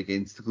hard way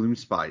against the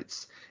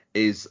Gloomspites,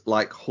 is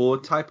like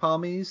Horde type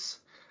armies.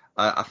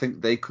 I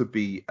think they could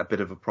be a bit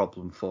of a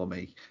problem for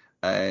me.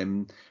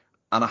 And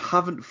I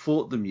haven't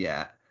fought them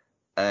yet,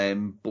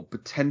 but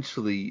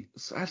potentially.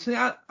 Actually,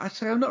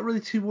 I'm not really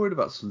too worried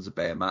about Sons of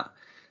Behemat.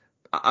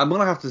 I'm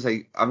gonna have to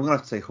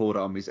say Horde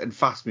armies and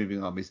fast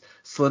moving armies.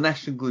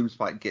 Slaanesh and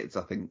Gloomspite Gits,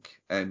 I think,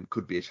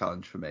 could be a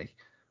challenge for me.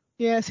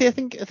 Yeah, see, I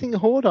think the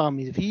Horde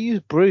armies, if you use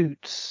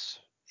brutes,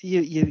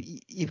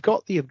 you've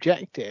got the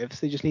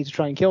objectives. They just need to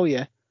try and kill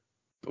you.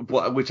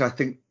 Which I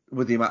think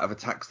with the amount of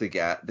attacks they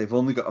get, they've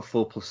only got a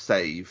 4+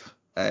 save.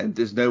 And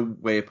there's no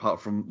way apart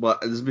from, well,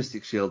 there's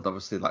Mystic Shield,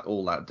 obviously, like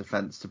all out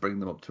defense to bring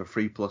them up to a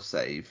 3+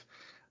 save.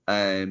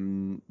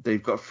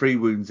 They've got 3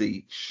 wounds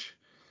each.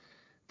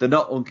 They're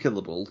not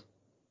unkillable.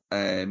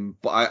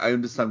 But I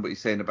understand what you're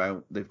saying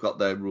about they've got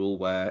their rule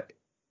where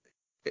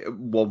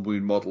 1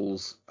 wound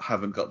models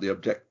haven't got the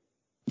objective.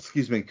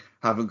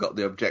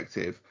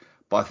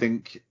 But I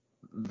think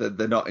that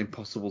they're not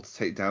impossible to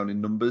take down in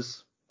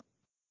numbers.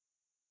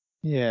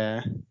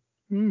 Yeah.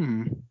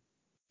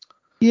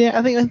 Yeah,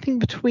 I think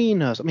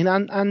between us, I mean,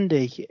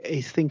 Andy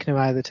is thinking of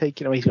either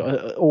taking, he's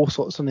got all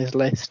sorts on his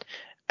list: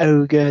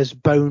 ogres,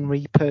 bone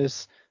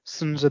reapers,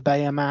 sons of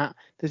Bahamut.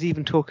 There's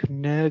even talk of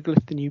Nurgle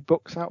if the new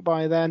book's out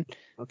by then.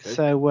 Okay.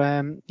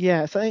 So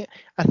yeah, so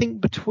I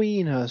think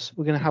between us,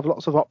 we're going to have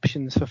lots of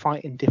options for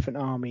fighting different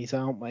armies,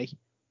 aren't we?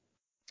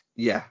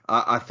 Yeah,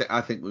 I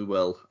think we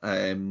will.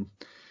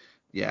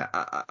 Yeah,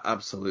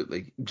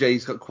 absolutely.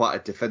 Jay's got quite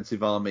a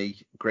defensive army,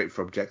 great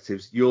for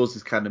objectives. Yours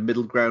is kind of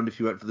middle ground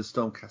if you went for the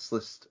Stormcast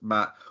list,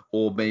 Matt,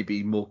 or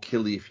maybe more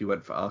killy if you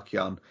went for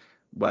Archeon,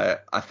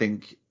 where I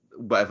think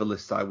whatever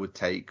list I would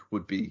take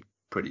would be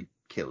pretty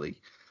killy.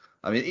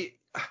 I mean,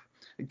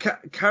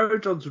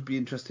 Caradons would be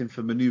interesting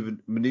for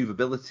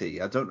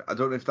maneuverability. I don't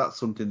know if that's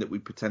something that we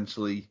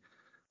potentially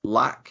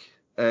lack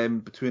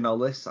between our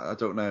lists. I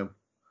don't know.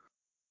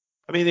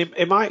 I mean,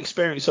 in my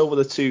experience over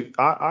the two,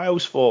 I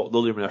always thought the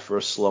Lumineth were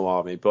a slow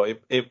army, but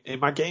in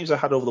my games I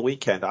had over the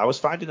weekend, I was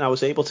finding I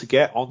was able to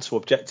get onto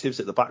objectives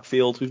at the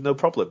backfield with no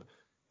problem.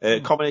 A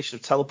combination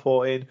of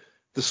teleporting,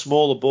 the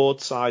smaller board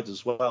size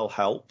as well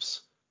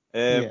helps.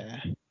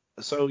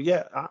 So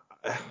yeah, I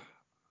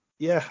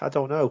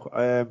don't know.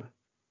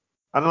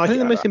 I think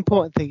the most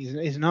important thing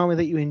is an army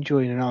that you enjoy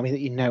and an army that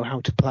you know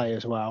how to play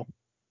as well.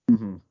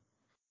 Mm-hmm.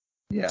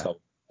 Yeah. So,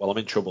 well, I'm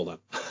in trouble then.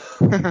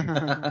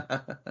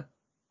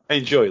 I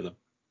enjoy them.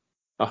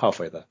 I'm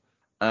halfway there.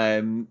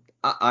 I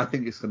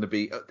think it's going to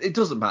be. It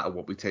doesn't matter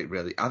what we take,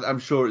 really. I'm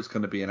sure it's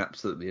going to be an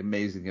absolutely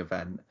amazing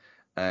event.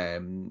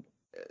 I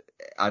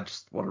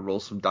just want to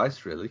roll some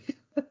dice, really.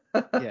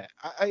 Yeah,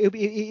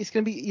 it's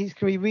going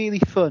to be really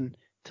fun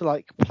to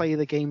like play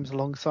the games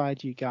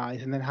alongside you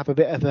guys, and then have a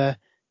bit of a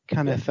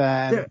kind of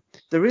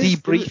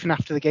debriefing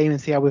after the game and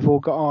see how we've all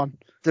got on.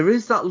 There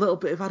is that little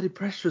bit of added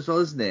pressure as well,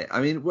 isn't it?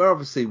 I mean,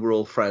 we're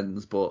all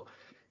friends, but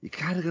you're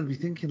kind of going to be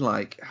thinking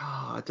like,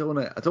 I don't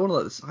want to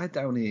let the side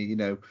down here, you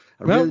know.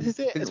 This is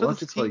it. As well as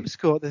the team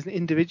score, there's an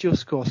individual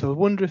score, so I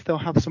wonder if they'll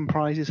have some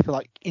prizes for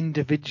like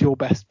individual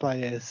best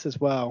players as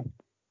well.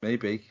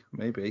 Maybe.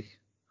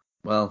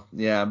 Well,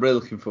 yeah, I'm really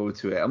looking forward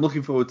to it. I'm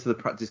looking forward to the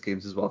practice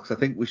games as well, because I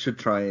think we should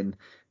try and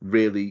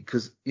really,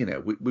 because, you know,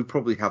 we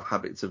probably have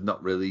habits of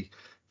not really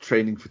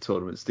training for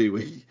tournaments, do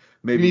we?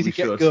 Maybe we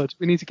should.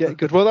 We need to get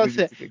good. Well, that's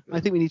it. I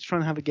think we need to try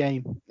and have a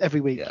game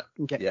every week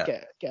and get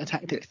a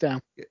tactics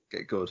down.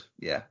 Get good.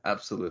 Yeah,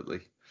 absolutely.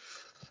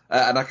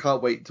 And I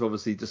can't wait to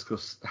obviously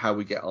discuss how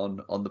we get on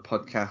the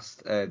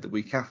podcast the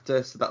week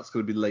after. So that's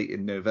going to be late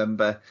in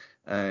November.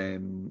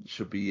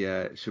 Should be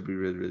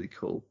really, really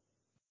cool.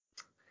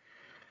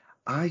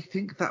 I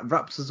think that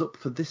wraps us up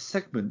for this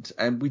segment,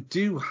 and we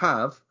do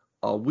have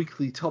our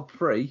weekly top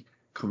 3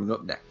 coming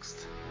up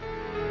next.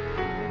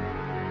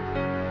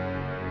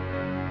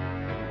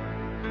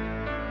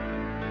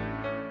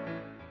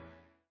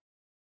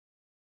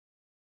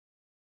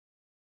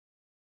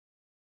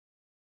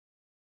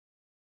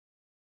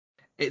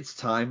 It's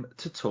time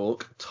to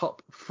talk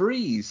top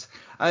 3s.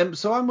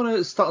 So I'm going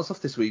to start us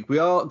off this week. We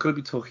are going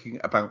to be talking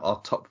about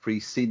our top 3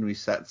 scenery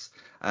sets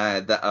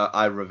that are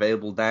either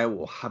available now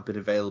or have been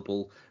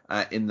available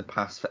in the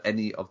past for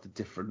any of the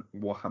different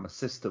Warhammer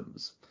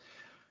systems.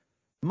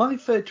 My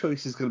third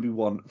choice is going to be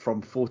one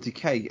from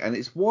 40k, and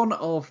it's one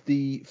of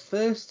the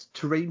first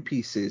terrain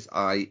pieces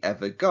I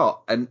ever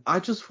got, and I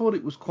just thought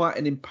it was quite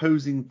an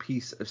imposing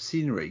piece of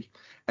scenery,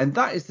 and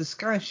that is the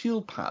Sky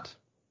Shield pad.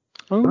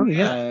 Oh,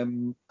 yeah.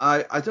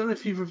 I don't know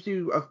if either of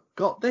you have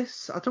got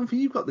this. I don't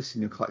think you've got this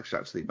in your collection,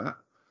 actually, Matt.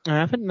 I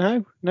haven't,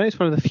 no. No, it's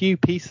one of the few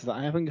pieces that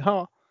I haven't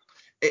got.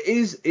 It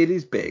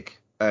is big,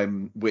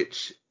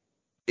 which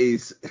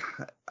is,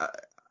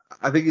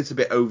 I think it's a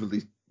bit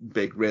overly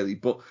big, really,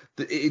 but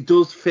it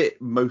does fit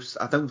most.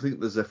 I don't think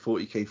there's a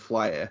 40k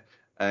flyer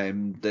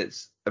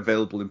that's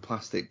available in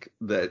plastic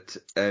that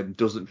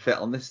doesn't fit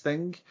on this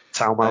thing.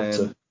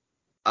 Talmanta.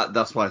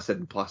 That's why I said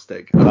in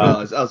plastic. I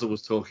realised as I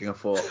was talking, I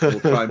thought we'll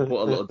try and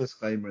put a little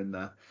disclaimer in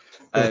there.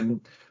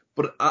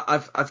 But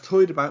I've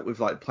toyed about with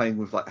like playing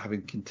with like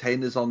having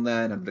containers on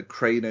there and having a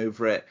crane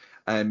over it,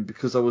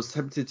 because I was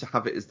tempted to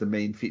have it as the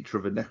main feature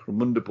of a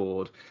Necromunda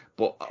board.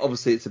 But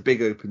obviously it's a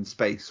big open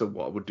space, so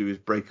what I would do is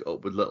break it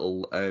up with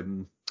little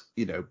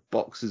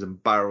boxes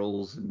and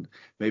barrels, and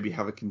maybe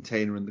have a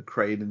container and the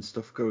crane and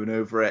stuff going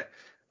over it.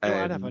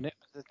 I'd have on it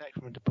as a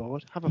Necromunda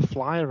board. Have a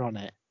flyer on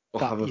it. Or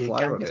have a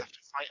flyer on it. Have to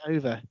fight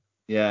over.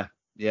 Yeah.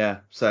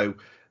 So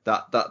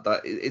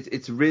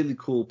It's a really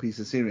cool piece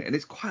of scenery, and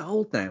it's quite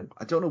old now.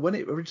 I don't know when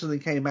it originally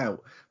came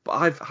out, but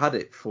I've had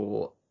it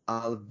for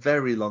a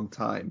very long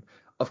time.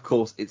 Of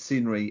course, it's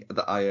scenery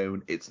that I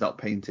own. It's not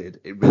painted.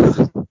 It really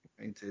isn't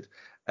painted.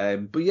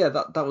 But yeah,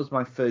 that was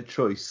my third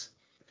choice.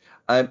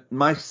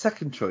 My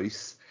second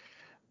choice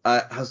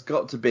has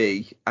got to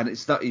be, and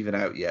it's not even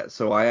out yet,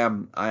 so I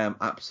am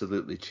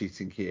absolutely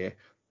cheating here,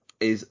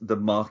 is the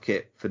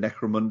market for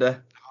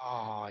Necromunda.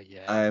 Oh,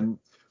 yeah.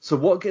 So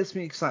what gets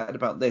me excited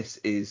about this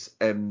is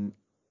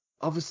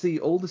obviously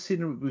all the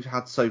scenery we've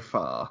had so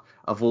far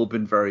have all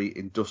been very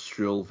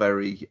industrial,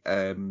 very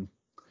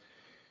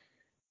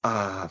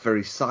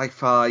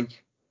sci-fi,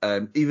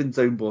 even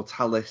Zone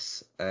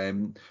Mortalis.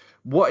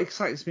 What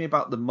excites me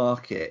about the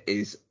market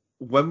is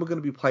when we're going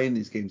to be playing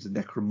these games in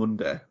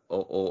Necromunda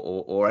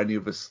or any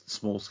other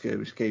small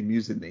skirmish game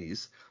using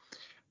these.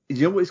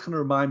 You know what it's going to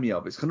remind me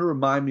of? It's going to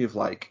remind me of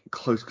like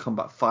close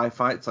combat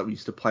firefights like we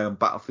used to play on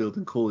Battlefield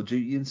and Call of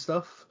Duty and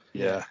stuff.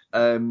 Yeah.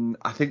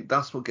 I think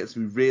that's what gets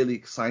me really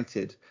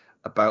excited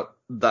about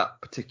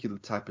that particular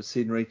type of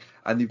scenery.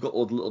 And you've got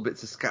all the little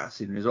bits of scatter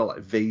scenery as well,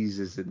 like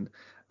vases and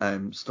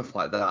stuff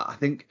like that. I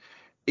think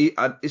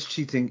it's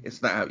cheating.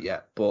 It's not out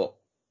yet, but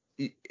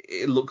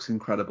it looks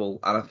incredible,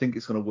 and I think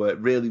it's going to work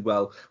really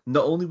well,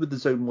 not only with the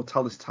Zone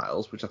Mortalis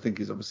tiles, which I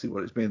think is obviously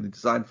what it's mainly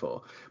designed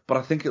for, but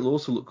I think it'll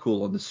also look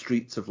cool on the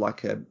streets of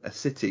like a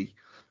city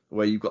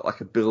where you've got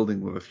like a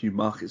building with a few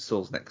market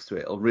stalls next to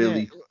it. It'll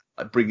really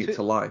bring it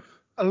to life.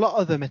 A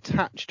lot of them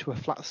attach to a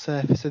flat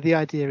surface, so the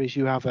idea is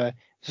you have a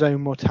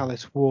Zone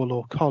Mortalis wall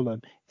or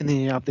column, and then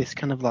you have this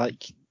kind of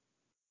like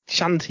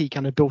shanty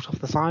kind of built off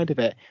the side of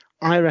it.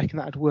 I reckon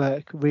that'd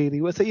work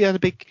really well. So you had a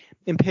big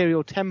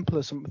Imperial Temple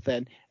or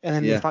something, and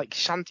then there's like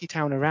shanty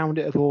town around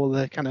it of all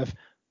the kind of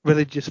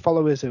religious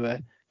followers who are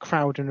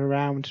crowding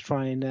around to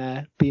try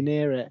and be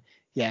near it.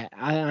 Yeah,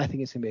 I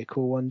think it's going to be a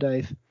cool one,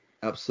 Dave.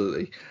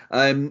 Absolutely.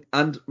 And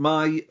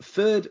my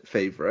third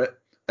favourite,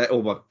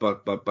 or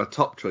my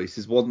top choice,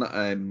 is one that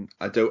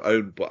I don't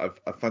own, but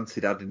I've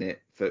fancied adding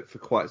it for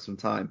quite some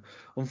time.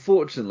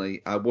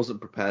 Unfortunately, I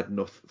wasn't prepared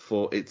enough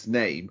for its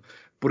name,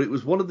 but it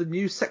was one of the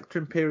new Sector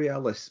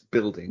Imperialis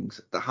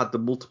buildings that had the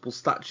multiple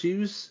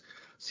statues.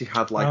 So you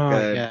had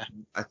like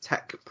a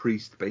tech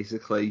priest,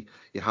 basically.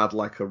 You had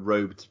like a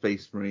robed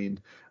space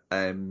marine.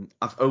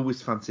 I've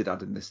always fancied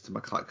adding this to my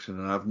collection,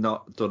 and I've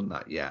not done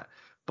that yet.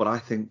 But I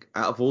think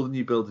out of all the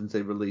new buildings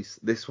they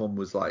released, this one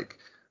was like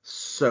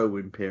so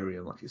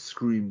Imperium, like it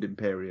screamed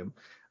Imperium.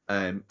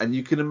 And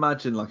you can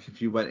imagine, like,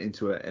 if you went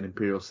into an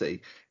Imperial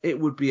city, there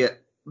would be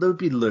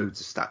loads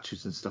of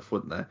statues and stuff,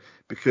 wouldn't there?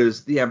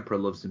 Because the Emperor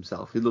loves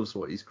himself. He loves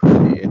what he's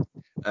created.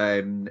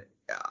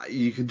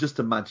 You can just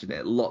imagine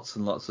it. Lots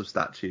and lots of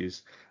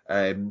statues.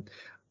 I've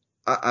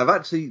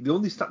actually, the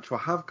only statue I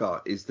have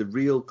got is the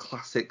real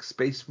classic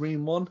Space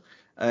Marine one.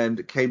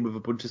 That came with a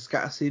bunch of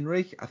scatter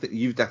scenery. I think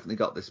you've definitely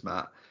got this,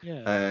 Matt.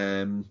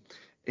 Yeah.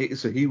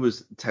 So he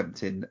was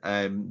tempting,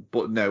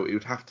 but no, it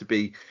would have to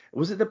be.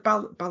 Was it the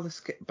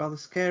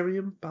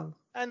Baliscarium?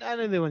 I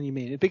know the one you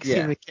mean. A big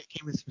scene that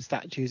came with some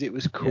statues. It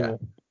was cool. Yeah,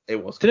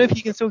 it was. Don't know if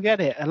you can still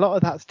get it. A lot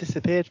of that's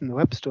disappeared from the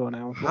web store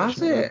now.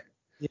 Has it?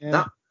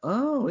 Yeah.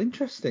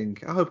 Interesting.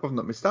 I hope I've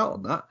not missed out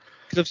on that.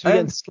 Because obviously we're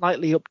getting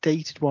slightly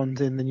updated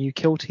ones in the new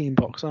Kill Team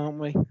box, aren't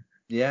we?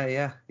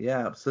 Yeah,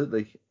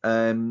 absolutely.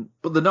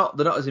 But they're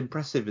not as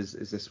impressive as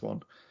this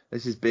one.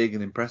 This is big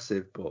and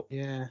impressive, but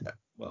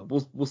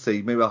well, we'll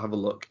see. Maybe I'll have a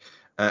look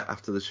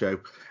after the show.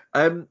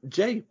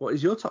 Jay, what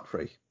is your top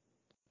three?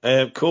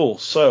 Cool.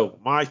 So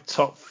my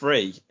top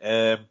three.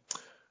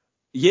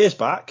 Years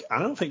back, I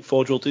don't think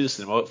Forge World do this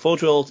anymore.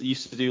 Forge World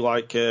used to do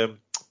like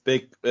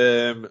big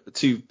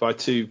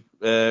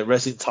 2x2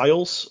 resin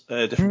tiles,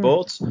 different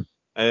boards,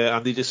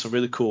 and they did some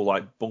really cool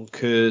like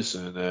bunkers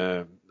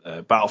and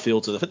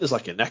battlefields, and I think there's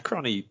like a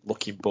Necron-y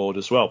looking board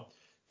as well.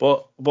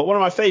 But one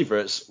of my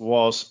favourites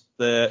was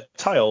the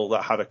tile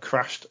that had a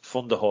crashed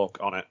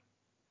Thunderhawk on it.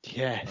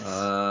 Yes.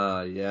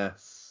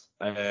 Yes.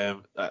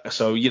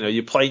 So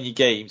you're playing your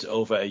games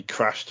over a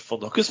crashed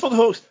Thunderhawk, because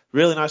Thunderhawks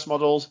really nice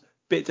models,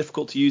 bit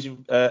difficult to use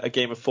in a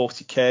game of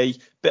 40k,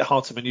 bit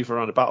hard to maneuver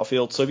around a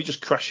battlefield. So if you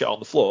just crash it on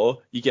the floor,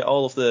 you get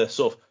all of the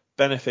sort of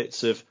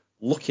benefits of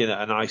looking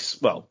at a nice,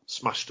 well,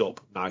 smashed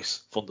up,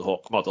 nice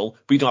Thunderhawk model,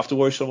 but you don't have to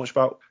worry so much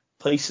about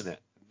placing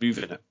it,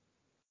 moving it.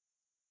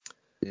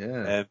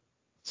 Yeah.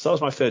 So that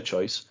was my third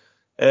choice.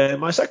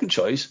 My second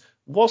choice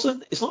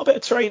it's not a bit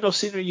of terrain or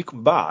scenery you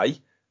can buy,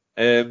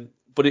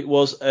 but it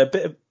was a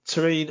bit of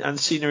terrain and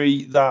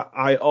scenery that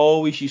I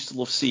always used to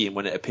love seeing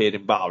when it appeared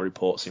in battle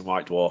reports in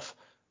White Dwarf.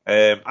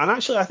 And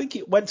actually, I think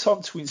it went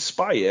on to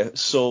inspire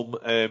some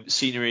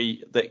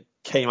scenery that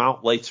came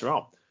out later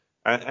on.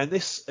 And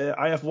this,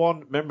 I have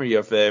one memory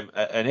of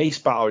an ace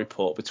battle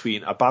report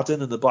between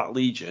Abaddon and the Black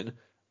Legion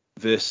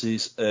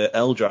versus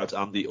Eldrad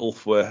and the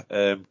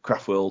Ulthwer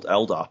Craftworld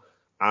Eldar.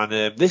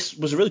 And this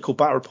was a really cool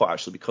battle report,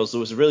 actually, because there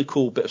was a really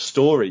cool bit of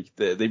story.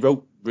 They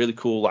wrote really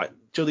cool, like,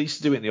 they used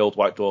to do it in the old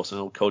White Dwarfs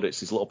and old Codex,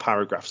 these little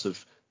paragraphs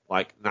of,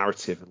 like,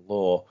 narrative and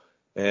lore.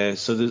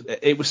 So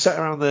it was set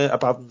around the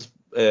Abaddon's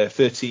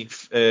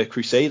 13th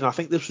Crusade, and I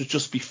think this was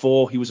just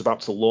before he was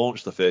about to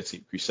launch the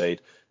 13th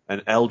Crusade,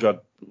 and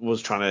Eldrad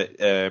was trying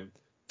to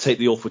take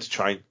the offer to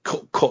try and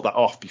cut that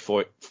off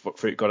before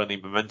it got any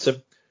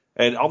momentum.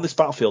 And on this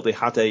battlefield, they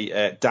had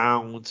a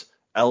downed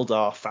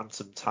Eldar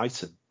Phantom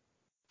Titan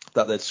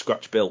that they'd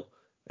scratch built.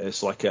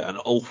 It's like an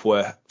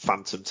Ulfwear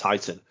Phantom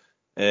Titan.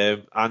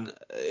 And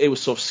it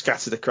was sort of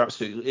scattered across,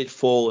 so it'd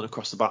fallen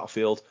across the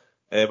battlefield.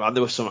 And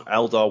there was some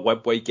Eldar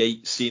Webway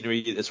Gate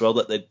scenery as well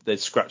that they'd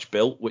scratch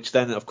built, which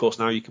then, of course,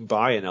 now you can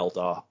buy an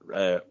Eldar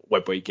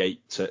Webway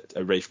Gate,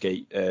 a Wraith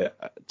Gate,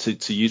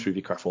 to use with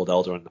your Craftworld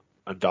Eldar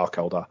and Dark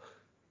Eldar.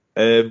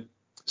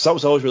 So that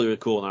was always really, really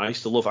cool, and I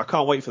used to love. I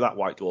can't wait for that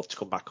White Dwarf to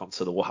come back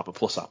onto the Warhammer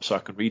Plus app so I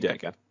can read it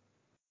again.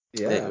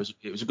 Yeah,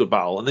 it was a good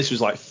battle, and this was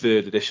like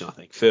 3rd edition, I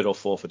think, 3rd or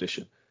 4th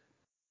edition.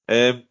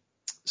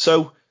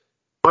 So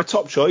my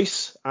top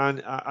choice,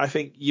 and I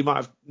think you might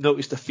have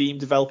noticed a theme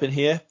developing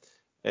here.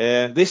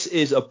 This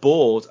is a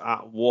board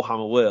at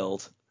Warhammer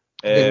World,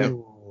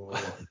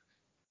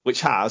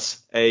 which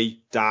has a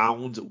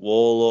downed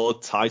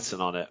Warlord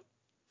Titan on it.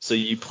 So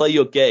you play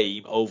your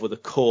game over the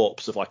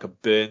corpse of like a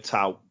burnt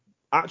out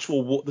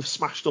they've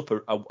smashed up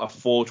a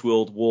Forge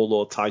World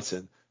Warlord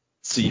Titan,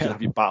 so you can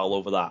have your battle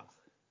over that.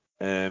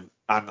 And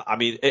I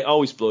mean, it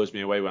always blows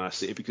me away when I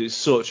see it because it's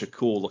such a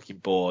cool looking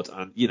board.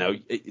 And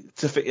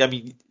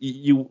Warhammer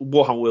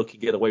World can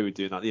get away with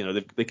doing that. You know,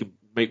 they can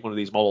make one of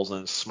these models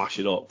and smash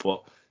it up,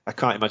 but I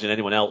can't imagine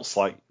anyone else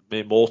like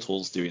mere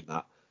mortals doing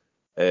that.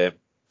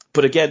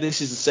 But again,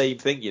 this is the same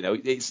thing. You know,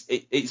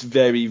 it's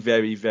very,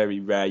 very, very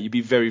rare. You'd be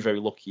very, very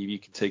lucky if you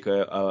can take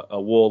a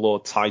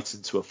Warlord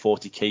Titan to a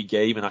 40k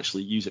game and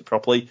actually use it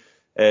properly.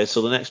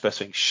 So the next best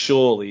thing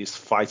surely is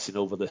fighting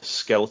over the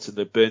skeleton,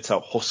 the burnt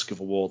out husk of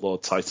a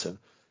Warlord Titan.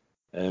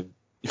 In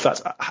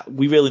fact,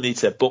 we really need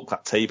to book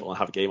that table and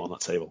have a game on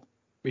that table.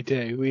 We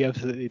do. We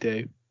absolutely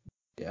do.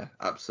 Yeah,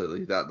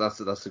 absolutely.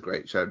 That's a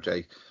great show,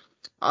 Jay.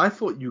 I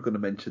thought you were going to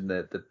mention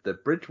the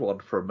bridge one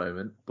for a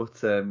moment, but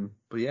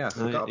yeah, I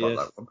forgot about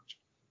that one.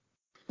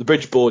 The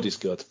bridge board is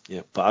good,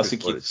 yeah, but I was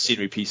thinking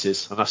scenery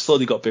pieces, and I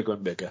slowly got bigger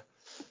and bigger.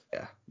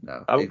 Yeah,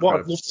 no. What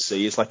I'd love to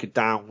see is like a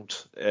downed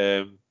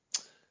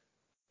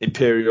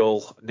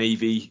Imperial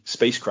Navy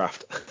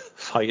spacecraft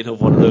fighting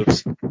over one of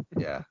those.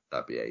 Yeah,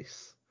 that'd be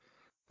ace.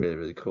 Really,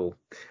 really cool.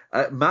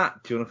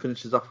 Matt, do you want to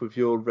finish us off with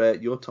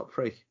your top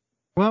 3?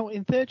 Well,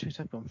 in third choice,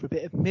 I've gone for a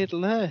bit of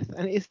Middle Earth,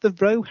 and it's the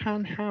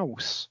Rohan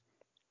House.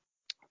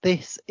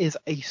 This is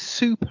a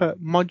super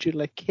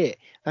modular kit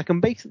that can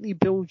basically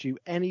build you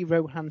any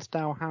Rohan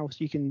style house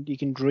you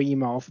can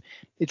dream of.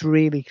 It's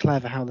really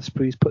clever how the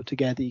sprue's put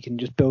together. You can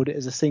just build it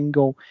as a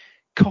single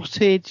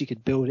cottage. You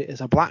could build it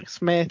as a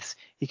blacksmith's.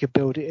 You could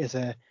build it as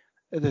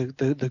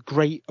the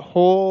great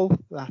hall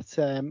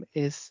that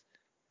is,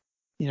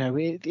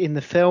 in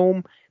the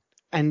film.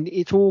 And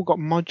it's all got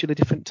modular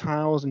different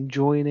tiles and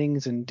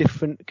joinings and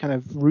different kind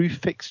of roof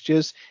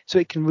fixtures, so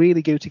it can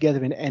really go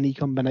together in any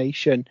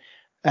combination.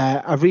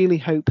 I really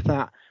hope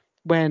that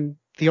when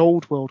the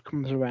old world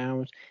comes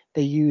around,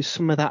 they use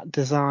some of that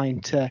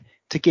design to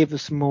give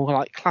us more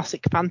like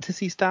classic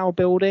fantasy style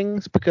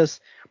buildings, because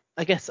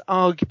I guess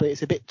arguably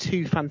it's a bit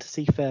too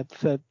fantasy for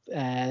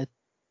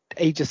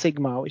Age of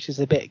Sigmar, which is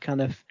a bit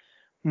kind of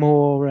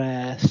more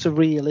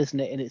surreal, isn't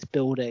it, in its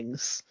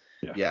buildings?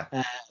 Yeah.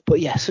 But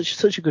yeah,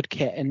 such a good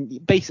kit,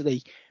 and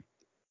basically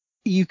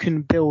you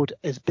can build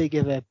as big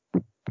of a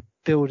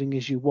building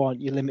as you want.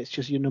 Your limit's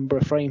just your number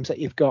of frames that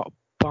you've got.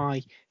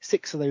 Buy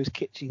 6 of those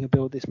kits, you can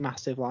build this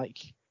massive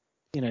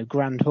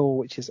grand hall,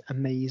 which is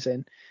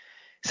amazing.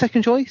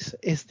 Second choice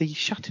is the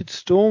Shattered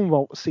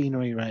Stormvault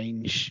scenery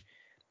range.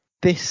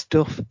 This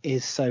stuff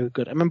is so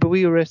good. I remember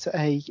we were at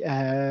a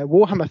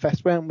Warhammer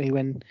Fest, weren't we,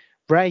 when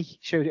Ray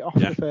showed it off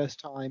the first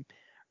time.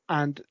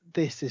 And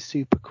this is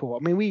super cool. I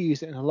mean, we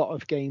use it in a lot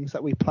of games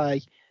that we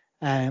play.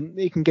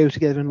 It can go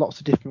together in lots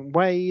of different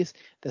ways.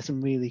 There's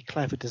some really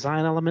clever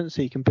design elements,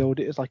 so you can build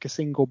it as like a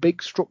single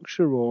big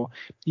structure, or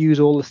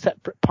use all the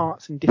separate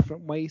parts in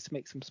different ways to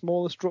make some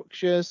smaller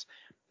structures.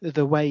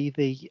 The way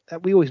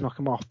we always knock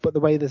them off, but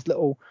the way there's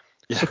little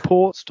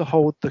supports to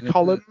hold the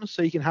columns,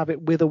 so you can have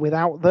it with or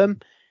without them.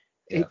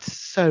 Yeah. It's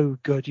so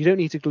good. You don't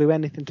need to glue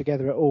anything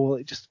together at all.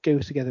 It just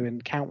goes together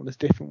in countless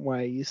different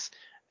ways.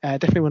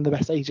 Definitely one of the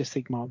best Age of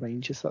Sigmar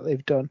ranges that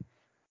they've done.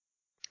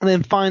 And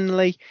then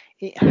finally,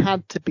 it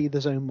had to be the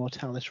Zone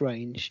Mortalis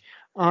range.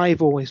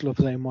 I've always loved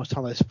Zone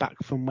Mortalis back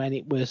from when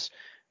it was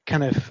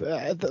kind of,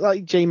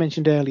 like Jay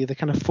mentioned earlier, the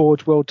kind of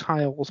Forge World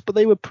tiles, but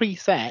they were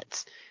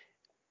presets.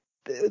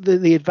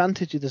 The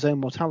advantage of the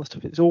Zone Mortalis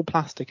stuff, it's all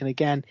plastic, and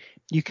again,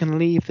 you can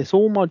leave this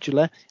all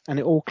modular, and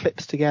it all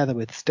clips together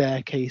with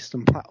staircase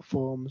and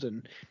platforms,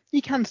 and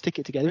you can stick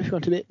it together if you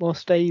want a bit more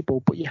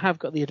stable, but you have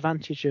got the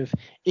advantage of,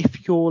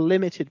 if you're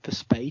limited for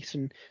space,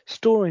 and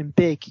storing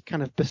big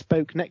kind of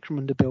bespoke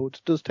Necromunda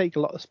builds does take a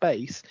lot of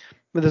space,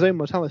 with the Zone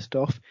Mortalis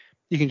stuff,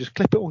 you can just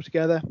clip it all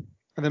together,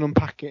 and then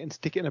unpack it and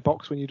stick it in a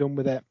box when you're done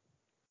with it,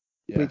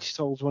 which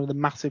solves one of the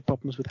massive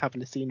problems with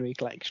having a scenery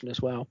collection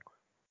as well.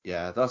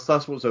 Yeah, that's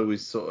what's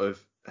always sort of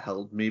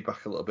held me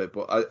back a little bit,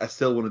 but I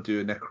still want to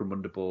do a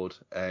Necromunda board,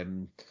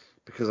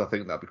 because I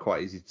think that'd be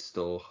quite easy to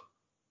store.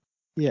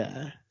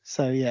 Yeah.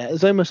 So yeah,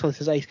 Zone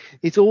Mortalis is ace.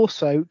 It's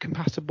also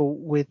compatible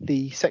with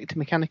the Sector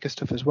Mechanica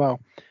stuff as well.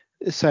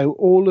 So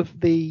all of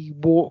the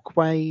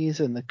walkways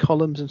and the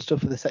columns and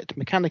stuff for the Sector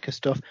Mechanica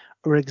stuff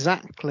are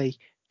exactly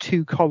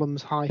 2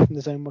 columns high from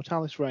the Zone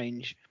Mortalis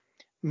range,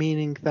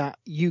 meaning that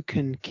you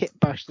can kit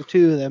bash the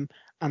 2 of them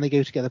and they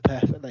go together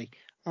perfectly.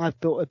 I've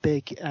built a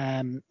big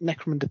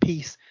Necromunda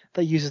piece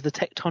that uses the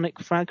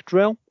Tectonic Frag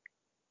drill,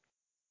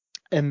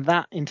 and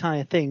that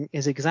entire thing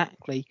is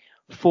exactly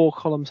 4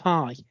 columns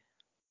high.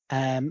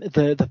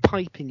 The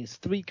piping is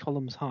 3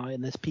 columns high,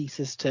 and there's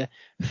pieces to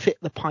fit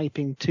the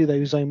piping to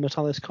those Zone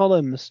Mortalis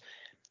columns.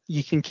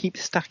 You can keep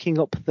stacking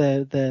up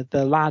the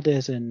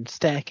ladders and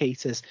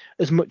staircases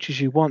as much as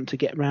you want to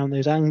get around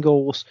those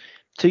angles.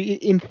 So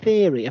in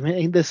theory, I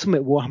mean, there's some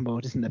at Warhammer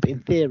World, isn't there? But in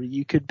theory,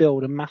 you could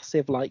build a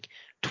massive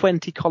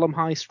 20 column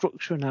high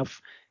structure and have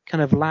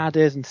kind of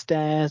ladders and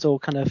stairs all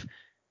kind of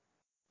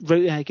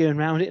going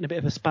around it in a bit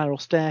of a spiral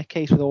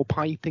staircase with all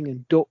piping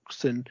and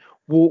ducts and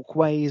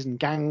walkways and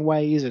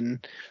gangways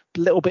and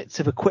little bits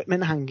of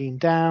equipment hanging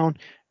down.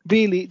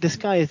 Really, the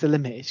sky is the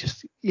limit. It's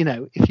just,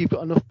 if you've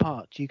got enough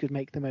parts, you could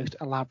make the most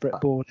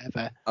elaborate board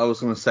ever. I was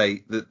going to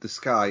say that the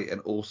sky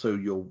and also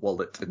your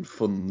wallet and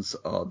funds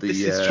are the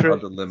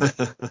limit.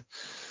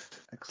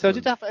 So I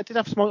did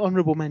have some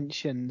honourable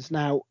mentions.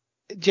 Now,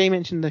 Jay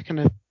mentioned the kind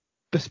of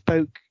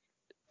bespoke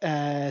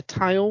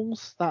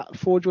tiles that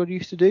Forge World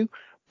used to do.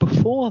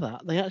 Before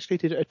that, they actually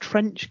did a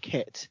trench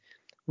kit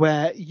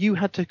where you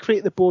had to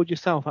create the board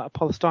yourself out of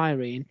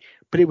polystyrene,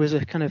 but it was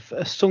a kind of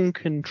a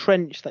sunken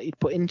trench that you'd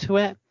put into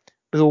it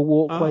with all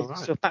walkways and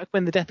stuff. Back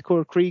when the Deathcore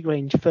of Krieg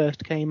range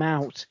first came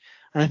out,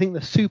 and I think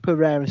they're super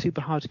rare and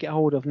super hard to get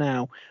hold of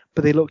now,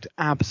 but they looked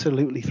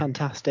absolutely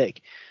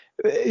fantastic.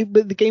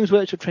 But the Games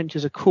Workshop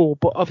trenches are cool,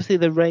 but obviously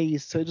they're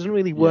raised, so it doesn't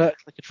really work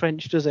like a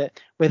trench, does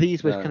it? Where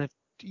these were kind of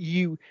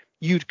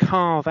you'd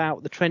carve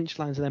out the trench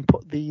lines and then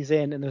put these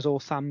in, and there's all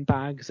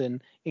sandbags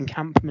and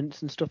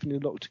encampments and stuff, and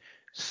it looked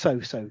so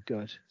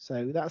good.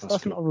 So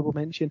that's an honourable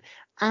mention,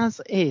 as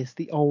is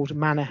the old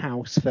manor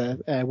house for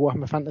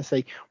Warhammer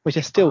Fantasy, which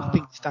I still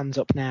think stands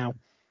up now.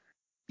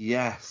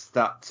 Yes,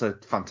 that's a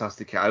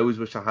fantastic kit. I always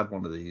wish I had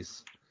one of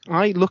these.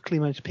 I luckily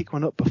managed to pick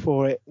one up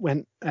before it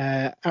went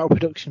out of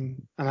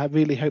production, and I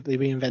really hope they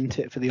reinvent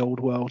it for the old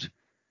world.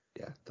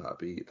 Yeah,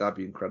 that'd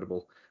be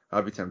incredible.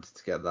 I'd be tempted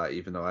to get that,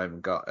 even though I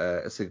haven't got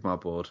a Sigmar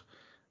board.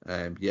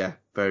 Yeah,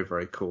 very,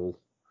 very cool.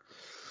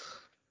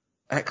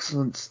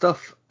 Excellent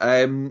stuff.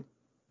 There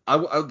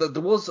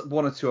was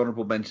 1 or 2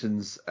 honourable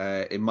mentions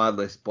in my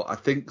list, but I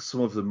think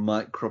some of them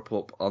might crop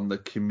up on the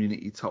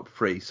community top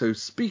 3. So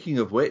speaking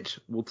of which,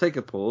 we'll take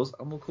a pause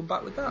and we'll come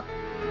back with that.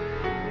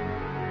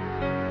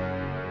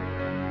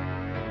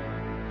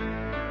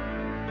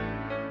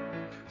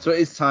 So it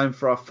is time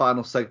for our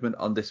final segment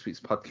on this week's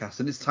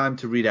podcast, and it's time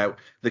to read out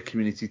the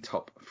community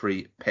top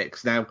 3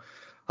 picks. Now,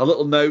 a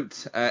little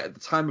note, at the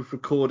time of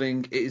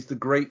recording, it is the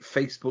great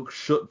Facebook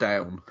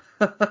shutdown.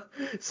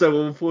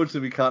 So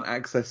unfortunately, we can't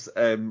access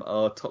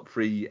our top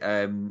 3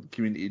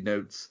 community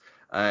notes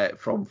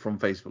from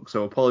Facebook.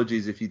 So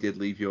apologies if you did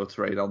leave your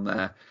terrain on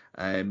there.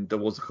 There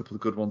was a couple of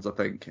good ones, I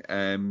think.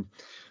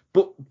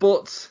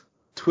 But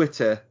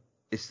Twitter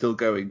is still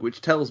going, which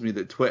tells me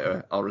that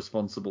Twitter are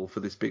responsible for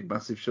this big,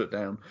 massive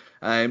shutdown.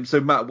 So,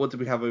 Matt, what do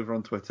we have over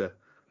on Twitter?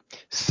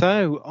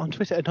 So, on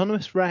Twitter,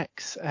 Anonymous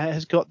Rex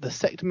has got the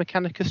Sector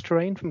Mechanicus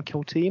terrain from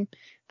Kill Team,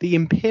 the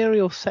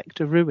Imperial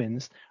Sector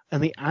Ruins,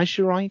 and the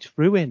Azurite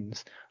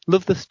Ruins.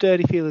 Love the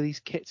sturdy feel of these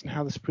kits and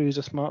how the sprues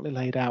are smartly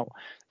laid out.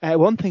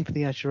 One thing for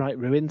the Azurite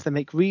Ruins, they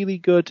make really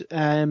good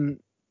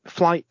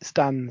flight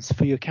stands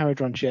for your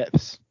Caradron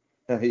ships.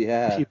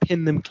 Yeah. If you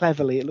pin them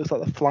cleverly, it looks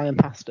like they're flying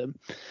past them.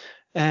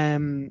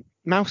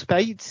 Mouse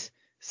Bates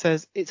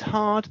says it's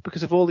hard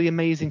because of all the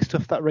amazing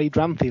stuff that Ray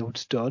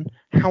Dramfield's done.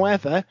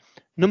 However,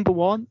 number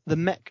 1, the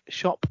Mech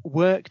Shop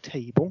work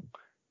table.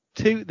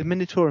 2, the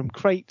Minotaurum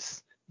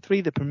crates.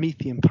 3, the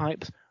Promethean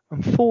pipes.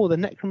 And 4, the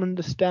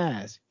Necromunda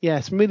stairs. Yeah,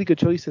 some really good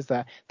choices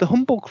there. The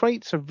Humble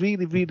crates are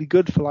really, really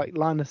good for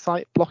line of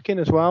sight blocking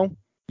as well.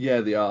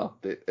 Yeah, they are.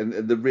 And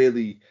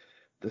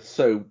they're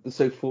so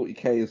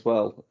 40k as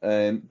well.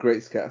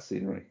 Great scatter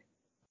scenery.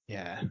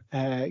 Yeah.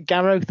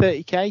 Garrow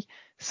 30k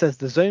says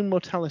the Zone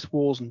Mortalis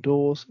walls and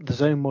doors, the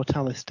Zone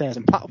Mortalis stairs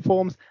and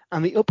platforms,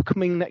 and the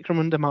upcoming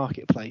Necromunda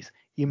marketplace.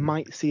 You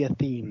might see a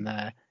theme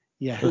there.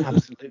 Yeah,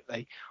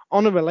 absolutely.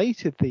 On a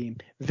related theme,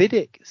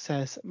 Vidic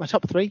says my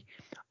top 3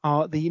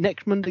 are the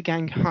Necromunda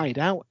Gang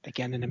Hideout,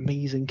 again an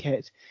amazing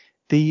kit,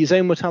 the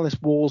Zone Mortalis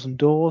walls and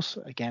doors,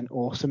 again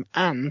awesome,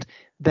 and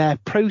their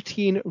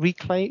Protein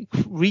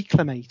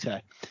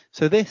Reclamator.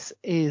 So this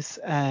is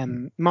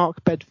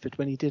Mark Bedford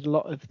when he did a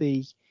lot of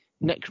the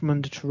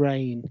Necromunda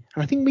terrain,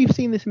 and I think we've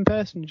seen this in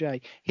person,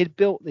 Jay. He'd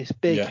built this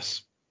big,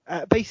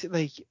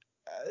 basically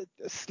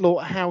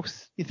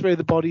slaughterhouse. You throw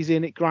the bodies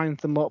in, it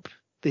grinds them up,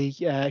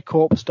 the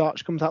corpse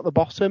starch comes out the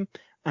bottom,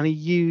 and he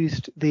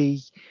used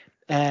the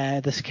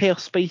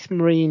Chaos Space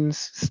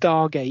Marines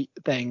Stargate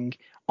thing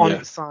on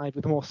its side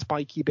with more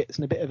spiky bits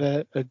and a bit of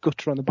a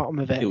gutter on the bottom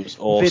of it. It was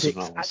awesome.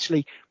 Vidix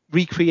actually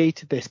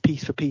recreated this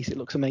piece for piece. It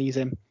looks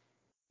amazing.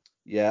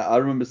 Yeah, I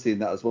remember seeing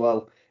that as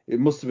well. It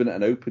must have been at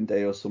an open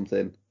day or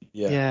something.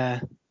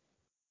 Yeah,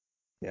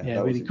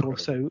 really cool.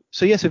 Incredible.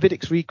 So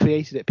Vidix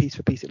recreated it piece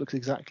for piece. It looks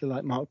exactly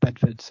like Mark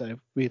Bedford, so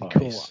really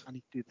cool. I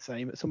need to do the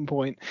same at some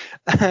point.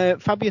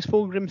 Fabius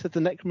Fulgrim says the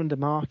Necromunda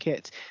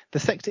Market, the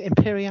Sector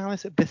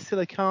Imperialis at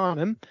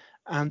Basilicanum,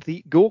 and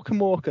the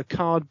Gorkamorka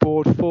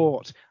Cardboard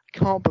Fort. I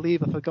can't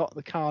believe I forgot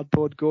the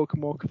cardboard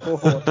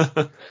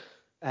Gorkamorka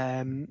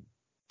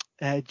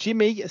Fort.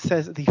 Jimmy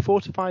says the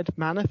Fortified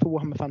Manor for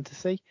Warhammer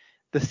Fantasy,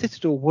 the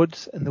Citadel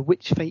Woods, and the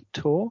Witch Fate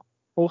Tour,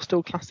 all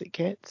still classic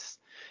kits.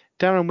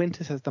 Darren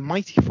Winter says the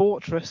Mighty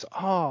Fortress.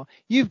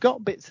 You've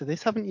got bits of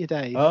this, haven't you,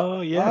 Dave? Oh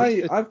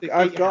yeah.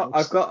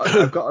 I've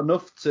got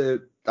enough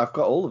to. I've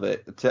got all of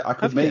it. I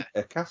could make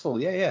a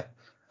castle. Yeah,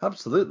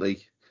 absolutely.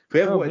 If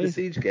we ever wanted a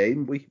siege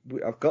game,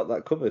 I've got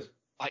that covered.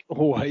 Like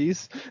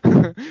always.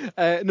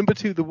 Number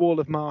 2, the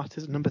Wall of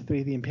Martyrs. Number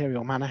 3, the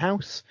Imperial Manor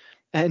House.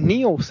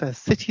 Neil says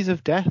Cities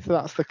of Death.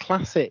 That's the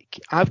classic.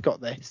 I've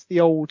got this. The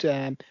old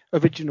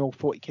original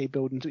 40k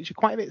buildings, which are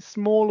quite a bit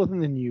smaller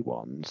than the new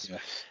ones.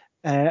 Yes.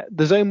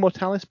 The Zone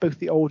Mortalis, both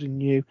the old and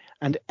new,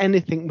 and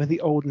anything with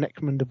the old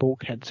Necromunda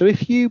bulkhead. So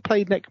if you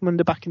played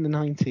Necromunda back in the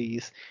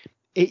 90s,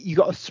 you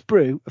got a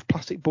sprue of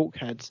plastic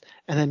bulkheads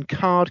and then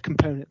card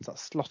components that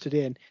slotted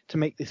in to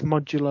make this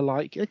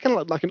modular, kind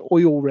of like an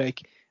oil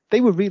rig.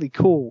 They were really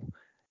cool.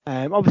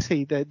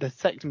 Obviously, the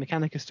Sector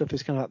Mechanica stuff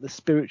is kind of like the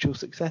spiritual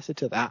successor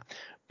to that,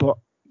 but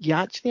you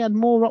actually had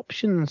more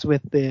options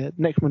with the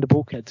Necromunda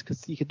bulkheads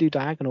because you could do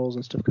diagonals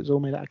and stuff because it's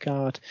all made out of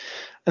card.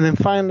 And then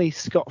finally,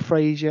 Scott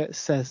Frazier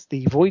says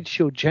the Void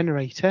Shield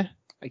Generator,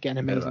 again,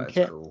 amazing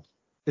kit. Cool.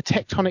 The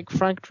Tectonic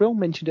Frag Drill,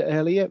 mentioned it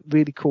earlier,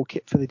 really cool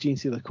kit for the Gene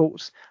Stealer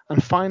cults.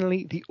 And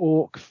finally, the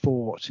Orc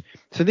Fort.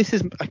 So this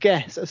is, I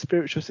guess, a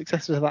spiritual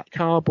successor to that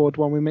cardboard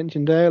one we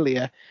mentioned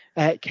earlier.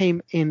 It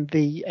came in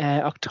the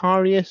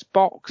Octarius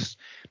box.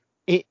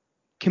 It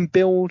can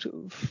build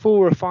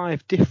 4 or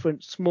 5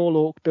 different small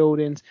orc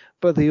buildings,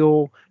 but they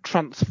all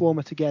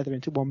transform together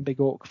into one big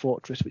orc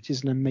fortress, which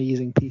is an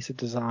amazing piece of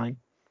design.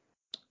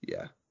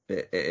 Yeah,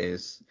 it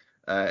is.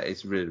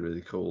 It's really,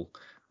 really cool.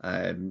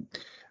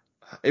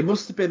 It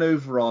must have been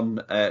over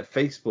on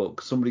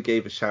Facebook. Somebody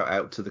gave a shout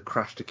out to the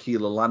Crash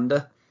Tequila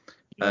Lander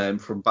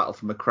from Battle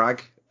for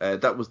Macragge.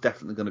 That was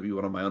definitely going to be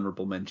one of my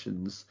honourable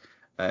mentions.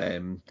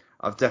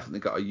 I've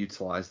definitely got to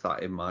utilise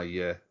that in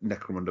my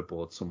Necromunda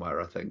board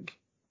somewhere, I think.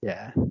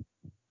 Yeah.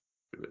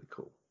 Really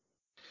cool.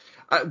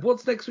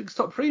 What's next week's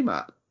top 3,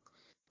 Matt?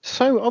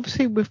 So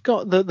obviously we've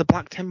got the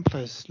Black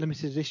Templars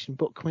limited edition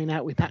book coming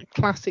out with that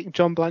classic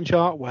John Blanche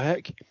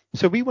artwork.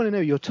 So we want to know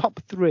your top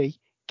 3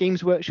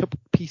 Games Workshop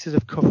pieces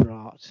of cover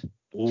art.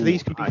 Ooh, so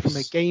these can be from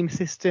a game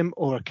system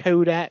or a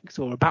codex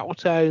or a battle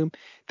tome.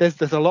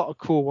 There's a lot of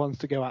cool ones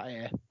to go at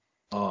here.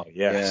 Oh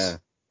yes.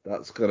 Yeah,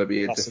 that's going to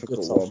be a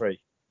difficult top one. 3.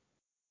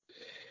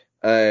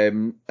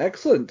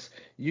 Excellent.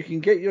 You can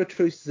get your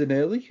choices in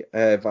early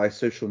via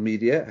social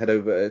media. Head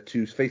over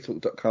to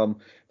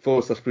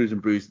facebook.com/Sprues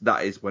and Brews.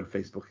 That is when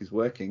Facebook is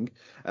working.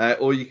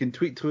 Or you can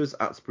tweet to us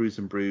at Sprues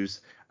and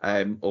Brews,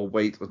 or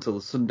wait until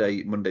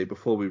the Monday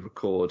before we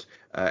record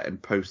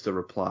and post a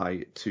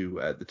reply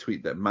to the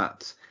tweet that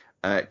Matt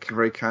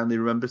very kindly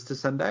remembers to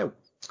send out.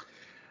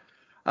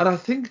 And I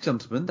think,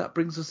 gentlemen, that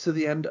brings us to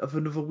the end of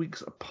another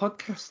week's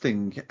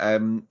podcasting.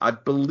 I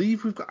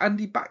believe we've got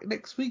Andy back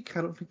next week.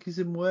 I don't think he's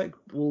in work.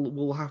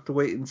 We'll have to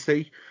wait and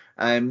see.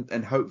 And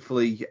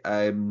hopefully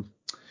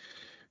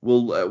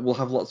we'll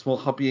have lots more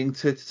hobbying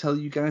to tell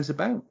you guys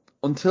about.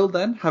 Until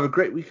then, have a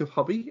great week of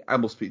hobby,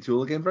 and we'll speak to you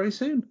all again very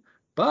soon.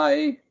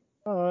 Bye.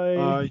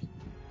 Bye.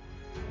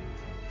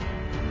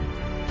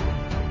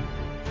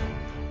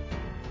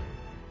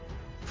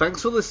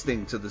 Thanks for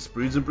listening to the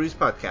Sprues and Brews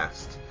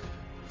podcast.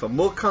 For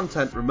more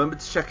content, remember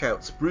to check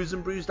out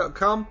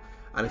spruesandbrews.com,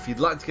 and if you'd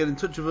like to get in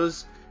touch with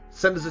us,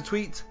 send us a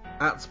tweet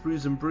at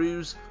Sprues and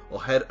Brews,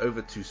 or head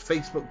over to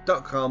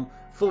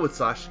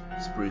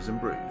facebook.com/Sprues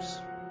and Brews.